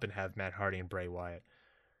them up and have Matt Hardy and Bray Wyatt.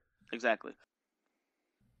 Exactly.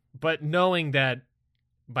 But knowing that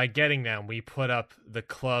by getting them, we put up the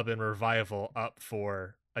club and Revival up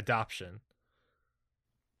for adoption.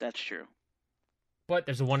 That's true. But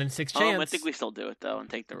there's a 1 in 6 chance. I think we still do it though and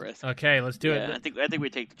take the risk. Okay, let's do it. I think we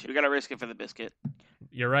take we gotta risk it for the biscuit.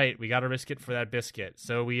 You're right. We gotta risk it for that biscuit.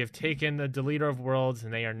 So we have taken the Deleter of Worlds,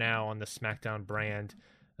 and they are now on the SmackDown brand.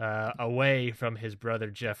 Away from his brother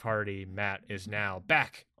Jeff Hardy, Matt is now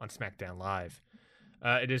back on SmackDown Live.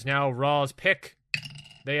 It is now Raw's pick.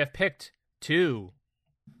 They have picked 2.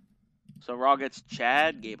 So Raw gets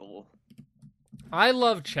Chad Gable. I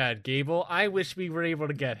love Chad Gable. I wish we were able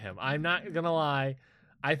to get him. I'm not going to lie.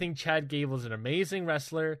 I think Chad Gable is an amazing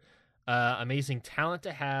wrestler, amazing talent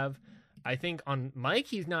to have. I think on Mike,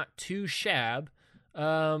 he's not too shab.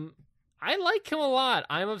 I like him a lot.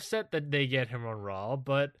 I'm upset that they get him on Raw,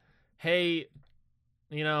 but hey,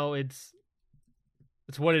 you know, it's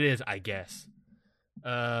what it is, I guess.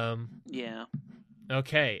 Yeah.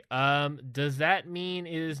 Okay. Does that mean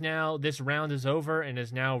this round is over and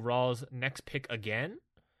is now Raw's next pick again?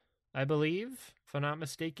 I believe, if I'm not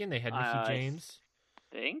mistaken, they had Mickie James.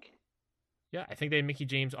 Think? Yeah, I think they had Mickie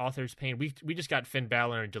James, Author's Pain. We just got Finn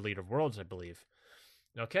Balor and Deleter of Worlds, I believe.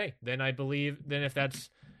 Okay, then I believe if that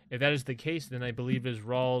is the case, then I believe it is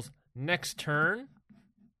Raw's next turn,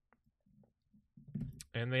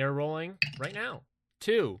 and they are rolling right now.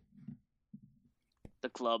 2. The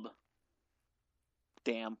club.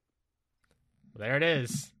 Damn. There it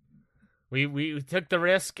is. We took the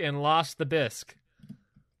risk and lost the bisque.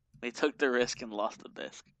 They took the risk and lost the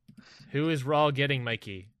bisque. Who is Raw getting,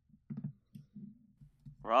 Mikey?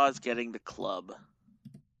 Raw is getting the club.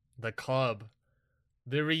 The club.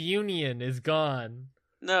 The reunion is gone.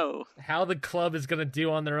 No. How the club is going to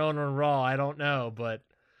do on their own on Raw, I don't know, but...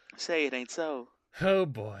 Say it ain't so. Oh,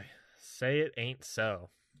 boy. Say it ain't so.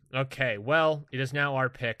 Okay, well, it is now our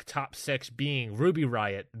pick. Top 6 being Ruby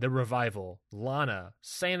Riott, The Revival, Lana,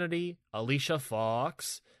 Sanity, Alicia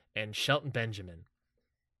Fox, and Shelton Benjamin.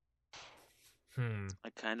 I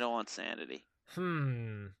kind of want Sanity. I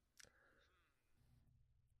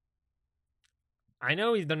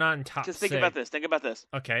know they're not in top 6. Just think about this. Think about this.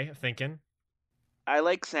 Okay, thinking. I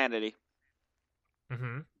like Sanity.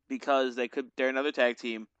 Because they're another tag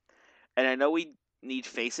team. And I know we need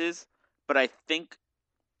faces, but I think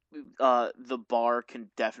the Bar can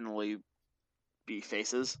definitely be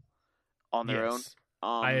faces on their own.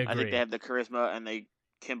 I agree. I think they have the charisma, and they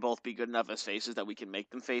can both be good enough as faces that we can make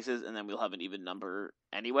them faces, and then we'll have an even number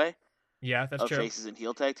anyway. Yeah, that's true. Of faces and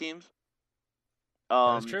heel tag teams.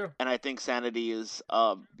 That's true. And I think Sanity is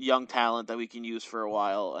young talent that we can use for a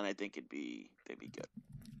while, and I think they'd be good.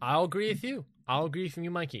 I'll agree with you.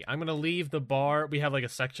 Mikey. I'm going to leave the Bar. We have like a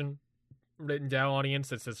section written down, audience,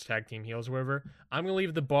 that says tag team heels or whatever. I'm going to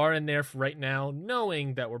leave the Bar in there for right now,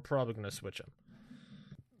 knowing that we're probably going to switch them.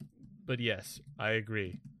 But yes, I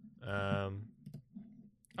agree.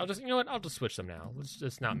 I'll just, you know what? I'll just switch them now. Let's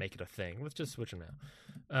just not make it a thing. Let's just switch them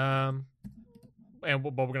now. But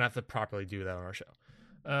we're gonna have to properly do that on our show.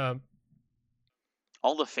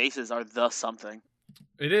 All the faces are the something.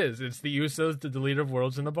 It is. It's the Usos, the Deleter of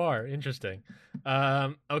Worlds, in the bar. Interesting.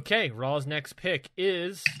 Okay, Raw's next pick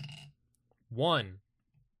is 1.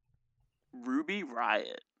 Ruby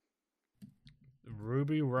Riott.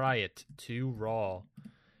 Ruby Riott to Raw.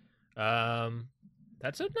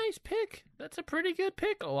 That's a nice pick. That's a pretty good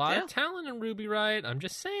pick. A lot of talent in Ruby Riott. I'm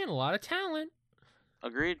just saying, a lot of talent.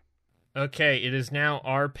 Agreed. Okay, it is now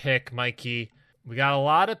our pick, Mikey. We got a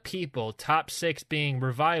lot of people. Top 6 being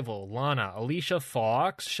Revival, Lana, Alicia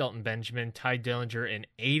Fox, Shelton Benjamin, Ty Dillinger, and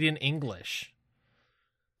Aiden English.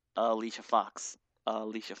 Alicia Fox.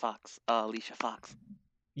 Alicia Fox. Alicia Fox.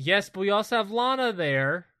 Yes, but we also have Lana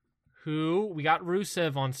there, who we got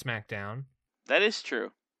Rusev on SmackDown. That is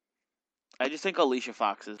true. I just think Alicia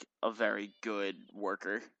Fox is a very good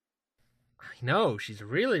worker. I know, she's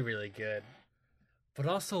really, really good. But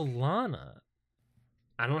also Lana.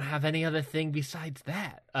 I don't have any other thing besides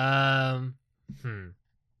that. Do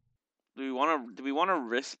we want to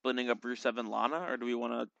risk splitting up Rusev and Lana, or do we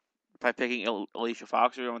want to, by picking Alicia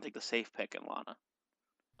Fox, or do we want to take the safe pick in Lana?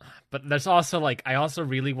 But there's also, I also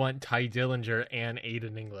really want Ty Dillinger and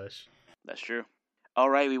Aiden English. That's true. All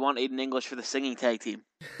right, we want Aiden English for the singing tag team.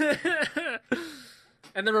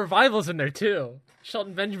 And the Revival's in there, too.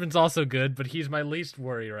 Shelton Benjamin's also good, but he's my least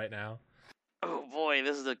worry right now. Oh, boy,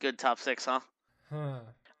 this is a good top 6, huh? I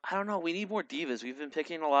don't know. We need more divas. We've been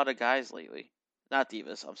picking a lot of guys lately. Not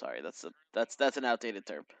divas. I'm sorry. That's an outdated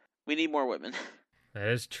term. We need more women. That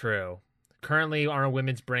is true. Currently, on our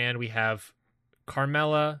women's brand, we have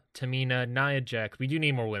Carmella, Tamina, Nia Jax. We do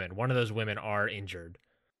need more women. One of those women are injured.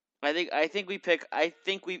 I think we're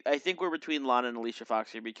between Lana and Alicia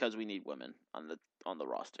Fox here because we need women on the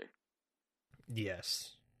roster.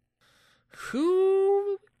 Yes.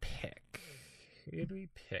 Who pick? Who did we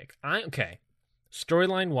pick? Okay.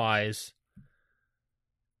 Storyline wise,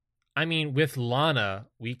 I mean, with Lana,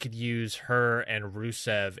 we could use her and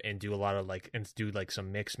Rusev and do a lot of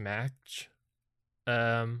some mixed match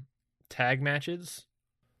tag matches.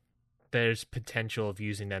 There's potential of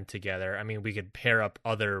using them together. I mean, we could pair up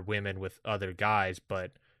other women with other guys,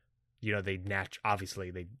 but you know,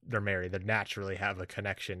 they're married. They naturally have a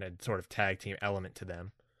connection and sort of tag team element to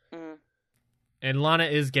them. Mm. And Lana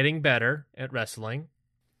is getting better at wrestling.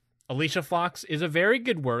 Alicia Fox is a very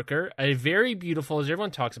good worker, a very beautiful, as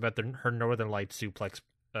everyone talks about, her Northern Lights suplex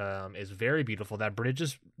is very beautiful. That bridge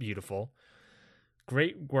is beautiful.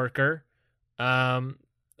 Great worker.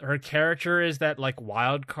 Her character is that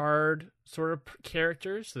wild card sort of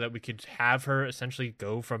character, so that we could have her essentially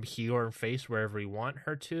go from heel or face wherever we want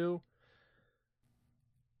her to.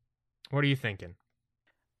 What are you thinking?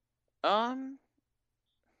 I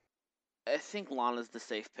think Lana's the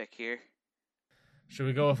safe pick here. Should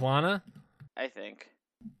we go with Lana? I think.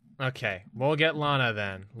 Okay, we'll get Lana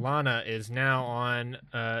then. Lana is now on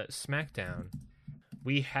SmackDown.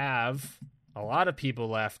 We have a lot of people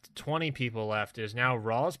left. 20 people left. It is now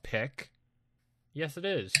Raw's pick. Yes, it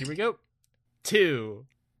is. Here we go. 2.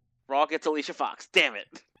 Raw gets Alicia Fox. Damn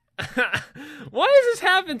it. Why does this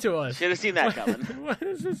happen to us? Should have seen that coming.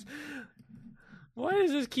 Why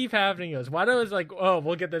does this keep happening to us? Why do it's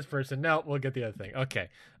we'll get this person. No, we'll get the other thing. Okay.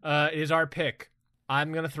 It is our pick.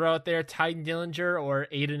 I'm going to throw out there Ty Dillinger or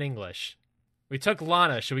Aiden English. We took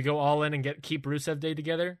Lana. Should we go all in and keep Rusev Day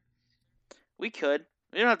together? We could.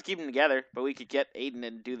 We don't have to keep them together, but we could get Aiden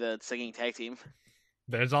and do the singing tag team.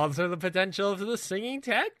 There's also the potential for the singing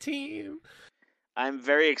tag team. I'm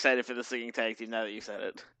very excited for the singing tag team now that you said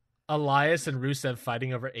it. Elias and Rusev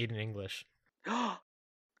fighting over Aiden English.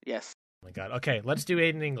 Yes. Oh my god. Okay, let's do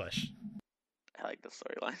Aiden English. I like this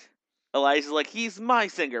storyline. Elias is like, he's my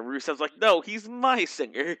singer. Rusev's like, no, he's my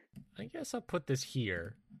singer. I guess I'll put this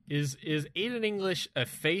here. Is Aiden English a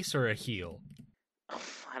face or a heel?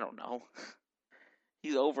 I don't know.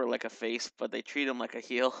 He's over like a face, but they treat him like a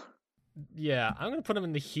heel. Yeah, I'm going to put him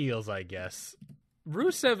in the heels, I guess.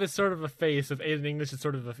 Rusev is sort of a face, if Aiden English is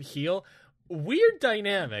sort of a heel. Weird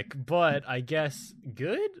dynamic, but I guess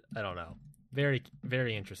good? I don't know. Very,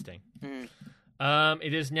 very interesting. Mm.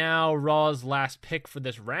 It is now Raw's last pick for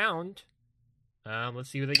this round. Let's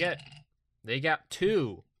see what they get. They got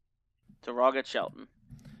 2. So Raw gets Shelton.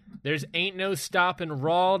 There's ain't no stopping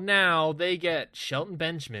Raw now. They get Shelton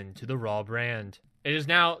Benjamin to the Raw brand. It is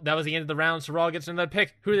now, that was the end of the round, so Raw gets another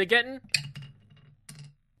pick. Who are they getting?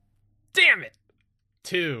 Damn it!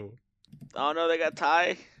 2. Oh no, they got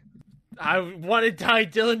Ty. I wanted Ty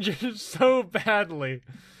Dillinger so badly.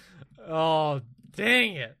 Oh,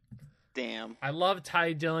 dang it. Damn. I love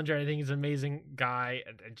Ty Dillinger. I think he's an amazing guy.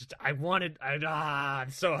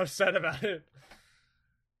 I'm so upset about it.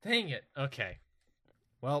 Dang it. Okay.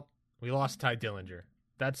 Well, we lost Ty Dillinger.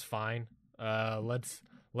 That's fine. Let's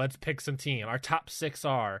pick some team. Our top 6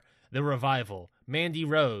 are The Revival, Mandy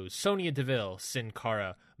Rose, Sonya Deville, Sin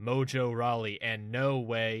Cara, Mojo Rawley, and No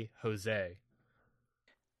Way Jose.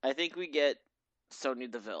 I think we get Sonya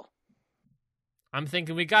Deville. I'm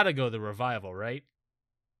thinking we gotta go The Revival, right?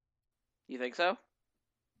 You think so?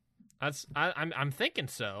 I'm thinking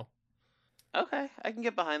so. Okay, I can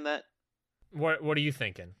get behind that. What are you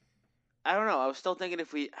thinking? I don't know. I was still thinking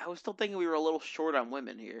we were a little short on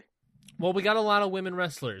women here. Well, we got a lot of women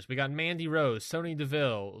wrestlers. We got Mandy Rose, Sonya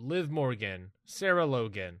Deville, Liv Morgan, Sarah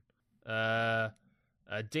Logan, Dana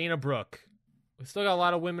Brooke. We still got a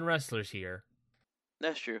lot of women wrestlers here.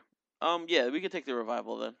 That's true. Yeah, we could take The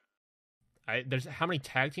Revival then. There's how many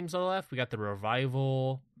tag teams are left? We got The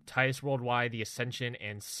Revival, Titus Worldwide, The Ascension,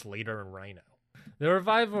 and Slater and Rhino. The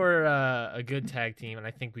Revival are a good tag team, and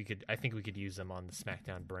I think we could use them on the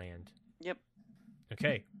SmackDown brand. Yep.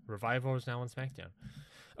 Okay, Revival is now on SmackDown.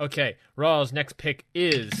 Okay, Raw's next pick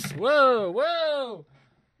is whoa!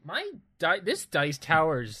 This dice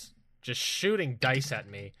tower's just shooting dice at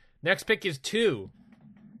me. Next pick is 2.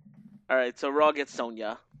 All right, so Raw gets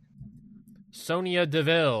Sonya. Sonya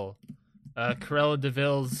Deville, Cruella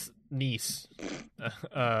Deville's niece.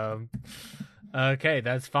 Okay,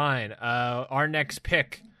 that's fine. Our next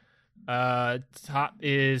pick, top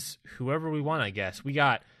is whoever we want, I guess. We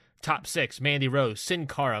got top 6: Mandy Rose, Sin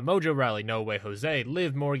Cara, Mojo Rawley, No Way Jose,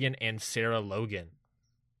 Liv Morgan, and Sarah Logan.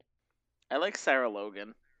 I like Sarah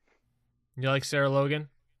Logan. You like Sarah Logan?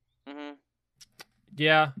 Mm-hmm.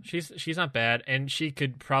 Yeah, she's not bad, and she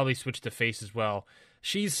could probably switch to face as well.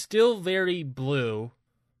 She's still very blue,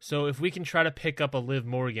 so if we can try to pick up a Liv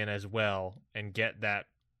Morgan as well and get that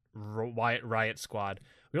Riot Squad.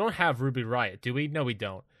 We don't have Ruby Riot, do we? No, we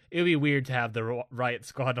don't. It would be weird to have the Riot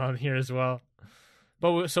Squad on here as well.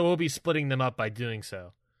 So we'll be splitting them up by doing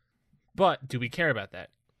so. But do we care about that?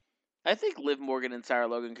 I think Liv Morgan and Sarah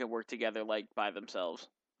Logan can work together by themselves.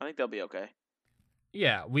 I think they'll be okay.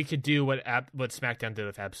 Yeah, we could do what SmackDown did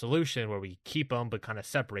with Absolution, where we keep them but kind of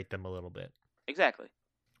separate them a little bit. Exactly.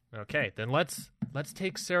 Okay, then let's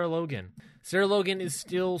take Sarah Logan. Sarah Logan is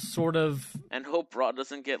still sort of... And hope Raw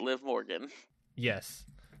doesn't get Liv Morgan. Yes.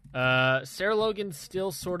 Sarah Logan's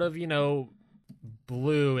still sort of,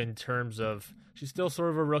 blue in terms of... She's still sort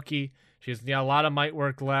of a rookie. She has a lot of might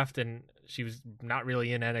work left, and she was not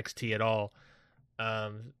really in NXT at all.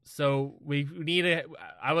 So we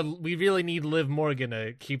really need Liv Morgan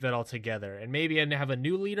to keep that all together, and maybe have a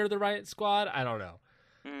new leader of the Riot Squad. I don't know.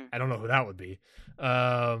 I don't know who that would be.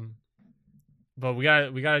 But we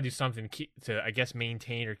gotta do something to I guess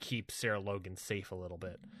maintain or keep Sarah Logan safe a little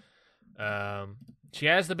bit. She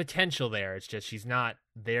has the potential there. It's just she's not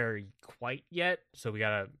there quite yet. So we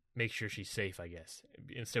gotta make sure she's safe, I guess,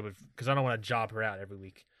 instead of because I don't want to job her out every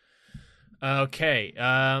week. Okay,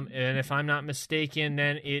 and if I'm not mistaken,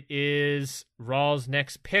 then it is Raw's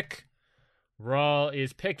next pick. Raw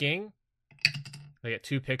is picking. They got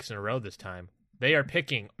 2 picks in a row this time. They are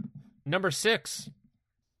picking number 6.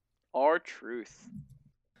 R-Truth.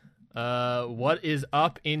 What is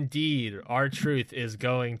up indeed? R-Truth is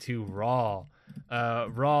going to Raw.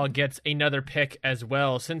 Raw gets another pick as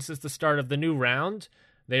well. Since it's the start of the new round,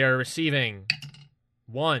 they are receiving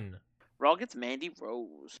 1. Raw gets Mandy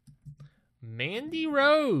Rose. Mandy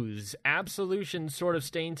Rose. Absolution sort of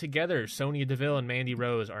staying together. Sonya Deville and Mandy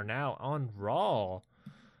Rose are now on Raw.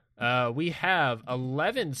 We have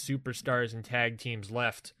 11 superstars and tag teams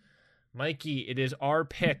left. Mikey, it is our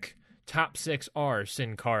pick. Top 6 are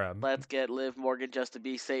Sin Cara. Let's get Liv Morgan just to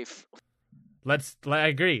be safe. I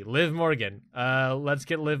agree. Liv Morgan. Let's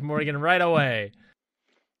get Liv Morgan right away.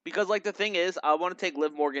 Because, the thing is, I want to take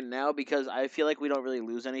Liv Morgan now because I feel like we don't really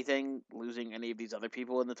lose anything losing any of these other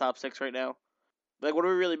people in the top 6 right now. What are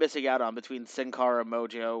we really missing out on between Sin Cara,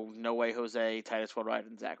 Mojo, No Way Jose, Titus Worldwide,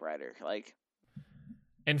 and Zack Ryder?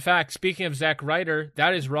 In fact, speaking of Zack Ryder,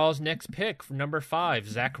 that is Raw's next pick for number 5,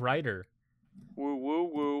 Zack Ryder. Woo, woo,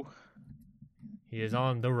 woo. He is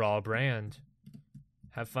on the Raw brand.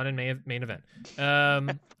 Have fun in main event. Have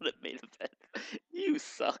fun at main event. You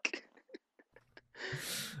suck.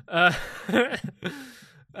 I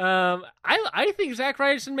think Zack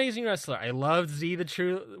Ryder's an amazing wrestler. I love Z the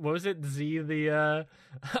True. What was it? Z the.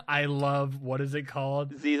 I love what is it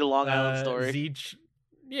called? Z the Long Island Story.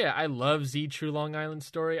 Yeah, I love Z True Long Island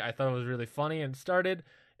Story. I thought it was really funny and started.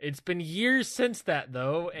 It's been years since that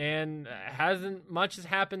though, and hasn't much has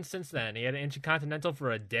happened since then. He had an Intercontinental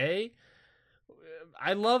for a day.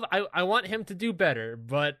 I want him to do better,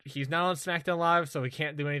 but he's not on SmackDown Live, so we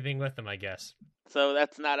can't do anything with him, I guess. So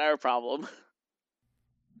that's not our problem.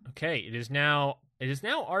 Okay, it is now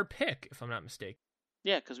our pick, if I'm not mistaken.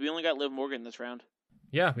 Yeah, because we only got Liv Morgan this round.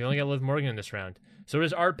 Yeah, we only got Liv Morgan in this round. So it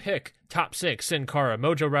is our pick. Top 6, Sin Cara,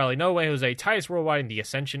 Mojo Rawley, No Way Jose, Titus Worldwide, The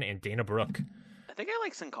Ascension, and Dana Brooke. I think I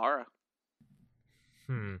like Sin Cara.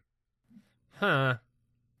 Huh.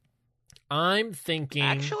 I'm thinking...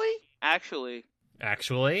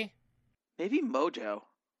 Actually, Maybe Mojo.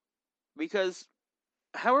 Because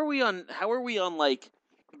how are we on like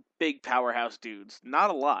big powerhouse dudes? Not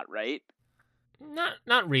a lot, right?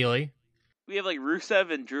 Not really. We have like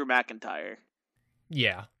Rusev and Drew McIntyre.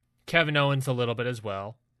 Yeah. Kevin Owens a little bit as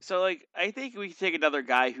well. So like I think we could take another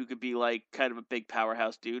guy who could be like kind of a big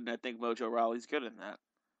powerhouse dude, and I think Mojo Rawley's good in that.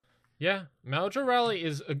 Yeah, Mojo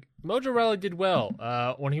Rawley did well.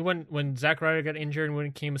 When Zack Ryder got injured and when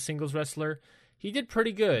he became a singles wrestler, he did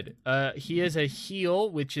pretty good. He is a heel,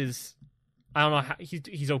 which is, I don't know how,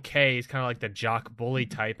 he's okay. He's kind of like the jock bully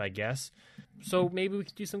type, I guess. So maybe we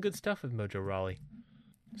could do some good stuff with Mojo Rawley.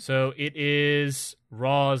 So it is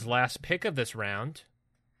Raw's last pick of this round.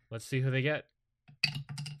 Let's see who they get.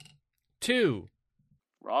 2.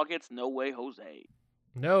 Raw gets No Way Jose.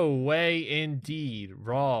 No way, indeed.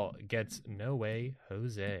 Raw gets No Way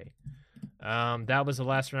Jose. That was the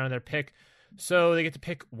last round of their pick. So they get to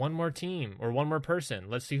pick one more team or one more person.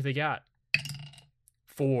 Let's see who they got.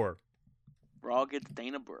 4. Raw gets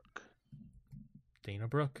Dana Brooke. Dana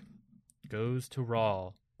Brooke goes to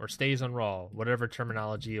Raw or stays on Raw. Whatever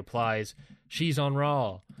terminology applies, she's on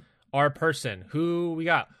Raw. Our person, who we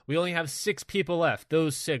got? We only have 6 people left.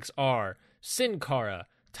 Those 6 are Sin Cara,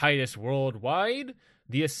 Titus Worldwide,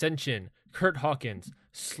 The Ascension, Kurt Hawkins,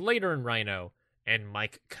 Slater and Rhino, and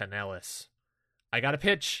Mike Kanellis. I got a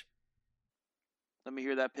pitch. Let me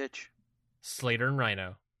hear that pitch. Slater and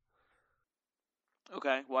Rhino.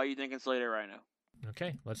 Okay, why are you thinking Slater and Rhino?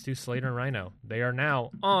 Okay, let's do Slater and Rhino. They are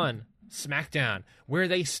now on SmackDown. Where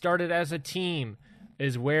they started as a team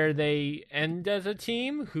is where they end as a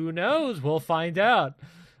team? Who knows? We'll find out.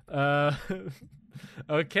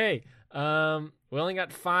 Okay. We only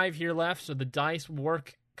got 5 here left, so the dice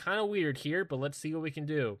work kind of weird here, but let's see what we can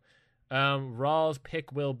do. Raw's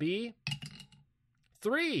pick will be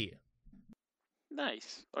 3.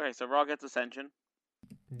 Nice. Okay, so Raw gets Ascension.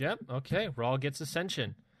 Yep, okay. Raw gets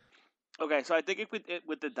Ascension. Okay, so I think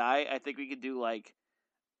with the die, I think we could do like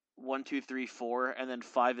 1, 2, 3, 4, and then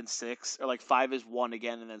 5 and 6, or like 5 is 1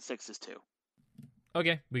 again, and then 6 is 2.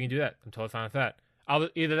 Okay, we can do that. I'm totally fine with that.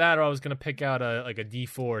 Either that or I was going to pick out a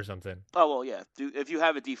D4 or something. Oh, well, yeah. If you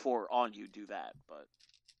have a D4 on you, do that. But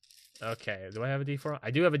okay, do I have a D4?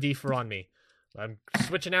 I do have a D4 on me. I'm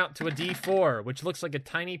switching out to a D4, which looks like a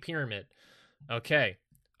tiny pyramid. Okay.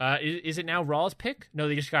 Is it now Raw's pick? No,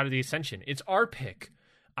 they just got the Ascension. It's our pick.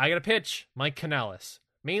 I got a pitch, Mike Kanellis.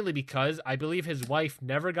 Mainly because I believe his wife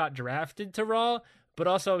never got drafted to Raw, but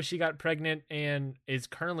also she got pregnant and is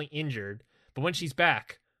currently injured. But when she's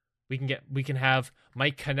back, we can have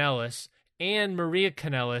Mike Kanellis and Maria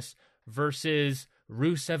Kanellis versus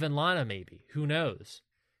Rusev and Lana, maybe. Who knows?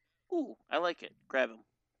 Ooh, I like it. Grab him.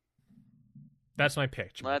 That's my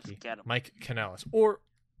pick. Let's get him. Mike Kanellis.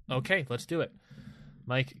 Okay, let's do it.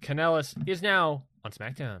 Mike Kanellis is now on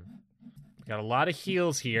SmackDown. We got a lot of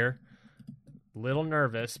heels here. Little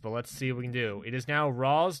nervous, but let's see what we can do. It is now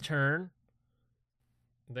Raw's turn.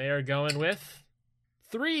 They are going with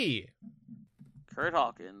 3. Kurt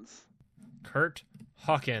Hawkins. Kurt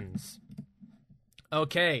Hawkins.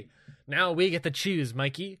 Okay, now we get to choose,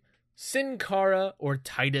 Mikey. Sin Cara or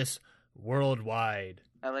Titus Worldwide?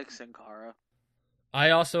 I like Sin Cara. I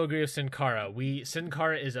also agree with Sin Cara. Sin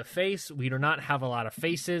Cara is a face. We do not have a lot of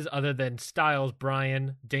faces other than Styles,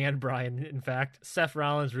 Dan Bryan, in fact, Seth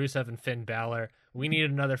Rollins, Rusev, and Finn Balor. We need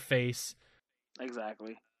another face.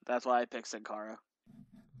 Exactly. That's why I picked Sin Cara.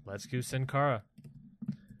 Let's go Sin Cara.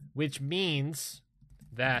 Which means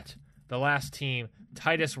that the last team,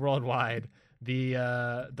 Titus Worldwide,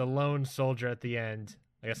 the lone soldier at the end,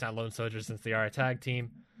 I guess not lone soldier since they are a tag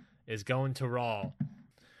team, is going to Raw.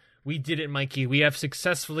 We did it, Mikey. We have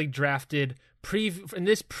successfully drafted in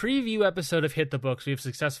this preview episode of Hit the Books. We have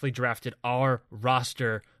successfully drafted our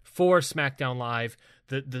roster for SmackDown Live.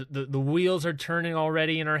 The wheels are turning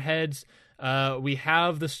already in our heads. We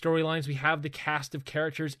have the storylines. We have the cast of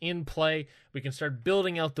characters in play. We can start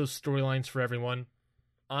building out those storylines for everyone.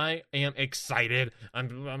 I am excited.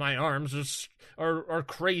 My arms are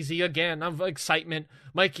crazy again of excitement,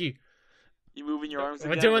 Mikey. You moving your arms again?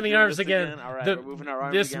 We're doing the arms again. All right, we're moving our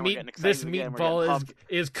arms again. This meatball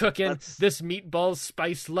is cooking. This meatball's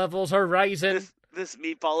spice levels are rising. This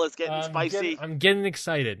meatball is getting spicy. I'm getting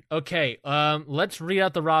excited. Okay, let's read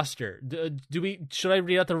out the roster. Should I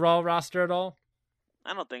read out the Raw roster at all?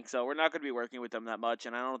 I don't think so. We're not going to be working with them that much,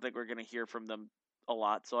 and I don't think we're going to hear from them a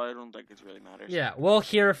lot, so I don't think it really matters. Yeah, we'll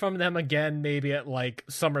hear from them again maybe at like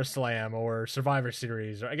SummerSlam or Survivor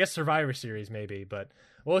Series, or I guess Survivor Series maybe, but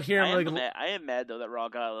we'll hear them. I am mad though that Raw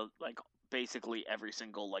got like basically every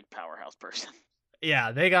single like powerhouse person.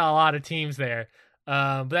 Yeah, they got a lot of teams there,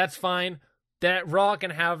 but that's fine. That Raw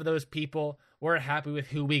can have those people. We're happy with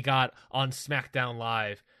who we got on SmackDown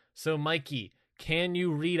Live. So, Mikey, can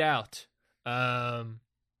you read out our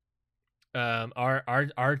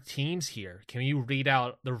teams here? Can you read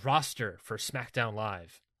out the roster for SmackDown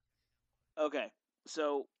Live? Okay,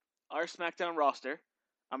 so our SmackDown roster,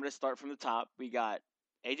 I'm going to start from the top. We got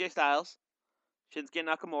AJ Styles, Shinsuke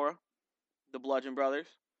Nakamura, the Bludgeon Brothers,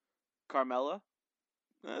 Carmella,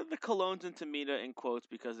 the Colognes and Tamina in quotes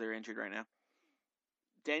because they're injured right now,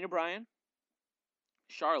 Daniel Bryan,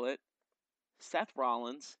 Charlotte, Seth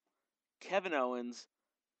Rollins, Kevin Owens,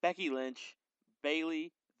 Becky Lynch,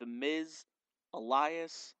 Bayley, The Miz,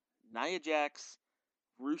 Elias, Nia Jax,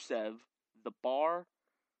 Rusev, The Bar,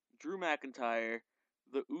 Drew McIntyre,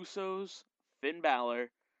 The Usos, Finn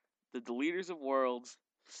Balor, The Deleters of Worlds,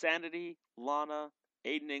 Sanity, Lana,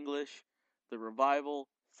 Aiden English, The Revival,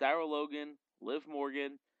 Sarah Logan, Liv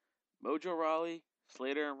Morgan, Mojo Rawley,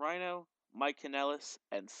 Slater and Rhino, Mike Kanellis,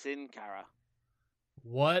 and Sin Cara.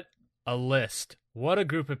 What a list. What a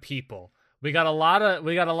group of people. We got a lot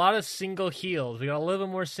of single heels. We got a little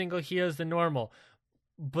more single heels than normal.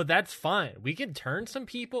 But that's fine. We can turn some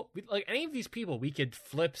people. Like any of these people, we could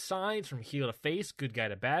flip sides from heel to face, good guy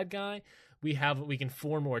to bad guy. We can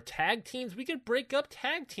form more tag teams. We can break up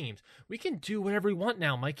tag teams. We can do whatever we want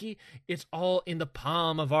now, Mikey. It's all in the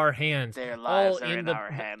palm of our hands. Their lives are in our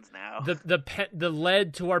hands now. The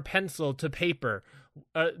lead to our pencil to paper.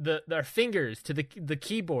 Our fingers to the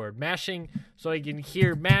keyboard, mashing so I can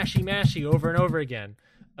hear mashy over and over again.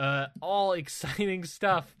 All exciting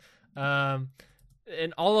stuff. And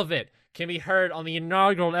all of it can be heard on the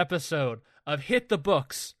inaugural episode of Hit the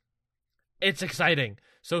Books. It's exciting.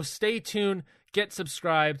 So stay tuned, get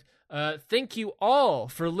subscribed. Thank you all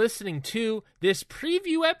for listening to this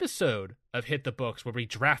preview episode of Hit the Books where we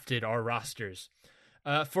drafted our rosters.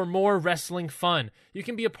 For more wrestling fun, you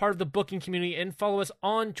can be a part of the booking community and follow us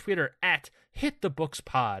on Twitter at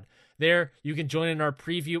HitTheBooksPod. There, you can join in our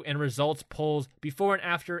preview and results polls before and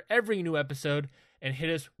after every new episode and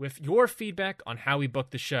hit us with your feedback on how we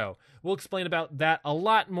book the show. We'll explain about that a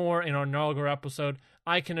lot more in our inaugural episode,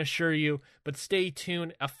 I can assure you, but stay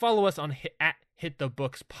tuned. Follow us on at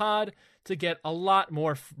HitTheBooksPod to get a lot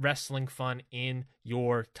more wrestling fun in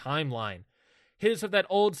your timeline. Hit us with that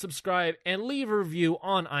old subscribe and leave a review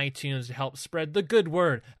on iTunes to help spread the good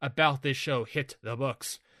word about this show, Hit the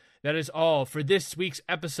Books. That is all for this week's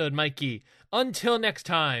episode, Mikey. Until next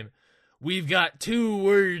time, we've got 2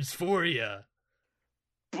 words for you.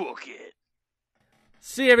 Book it.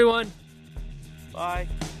 See you, everyone. Bye.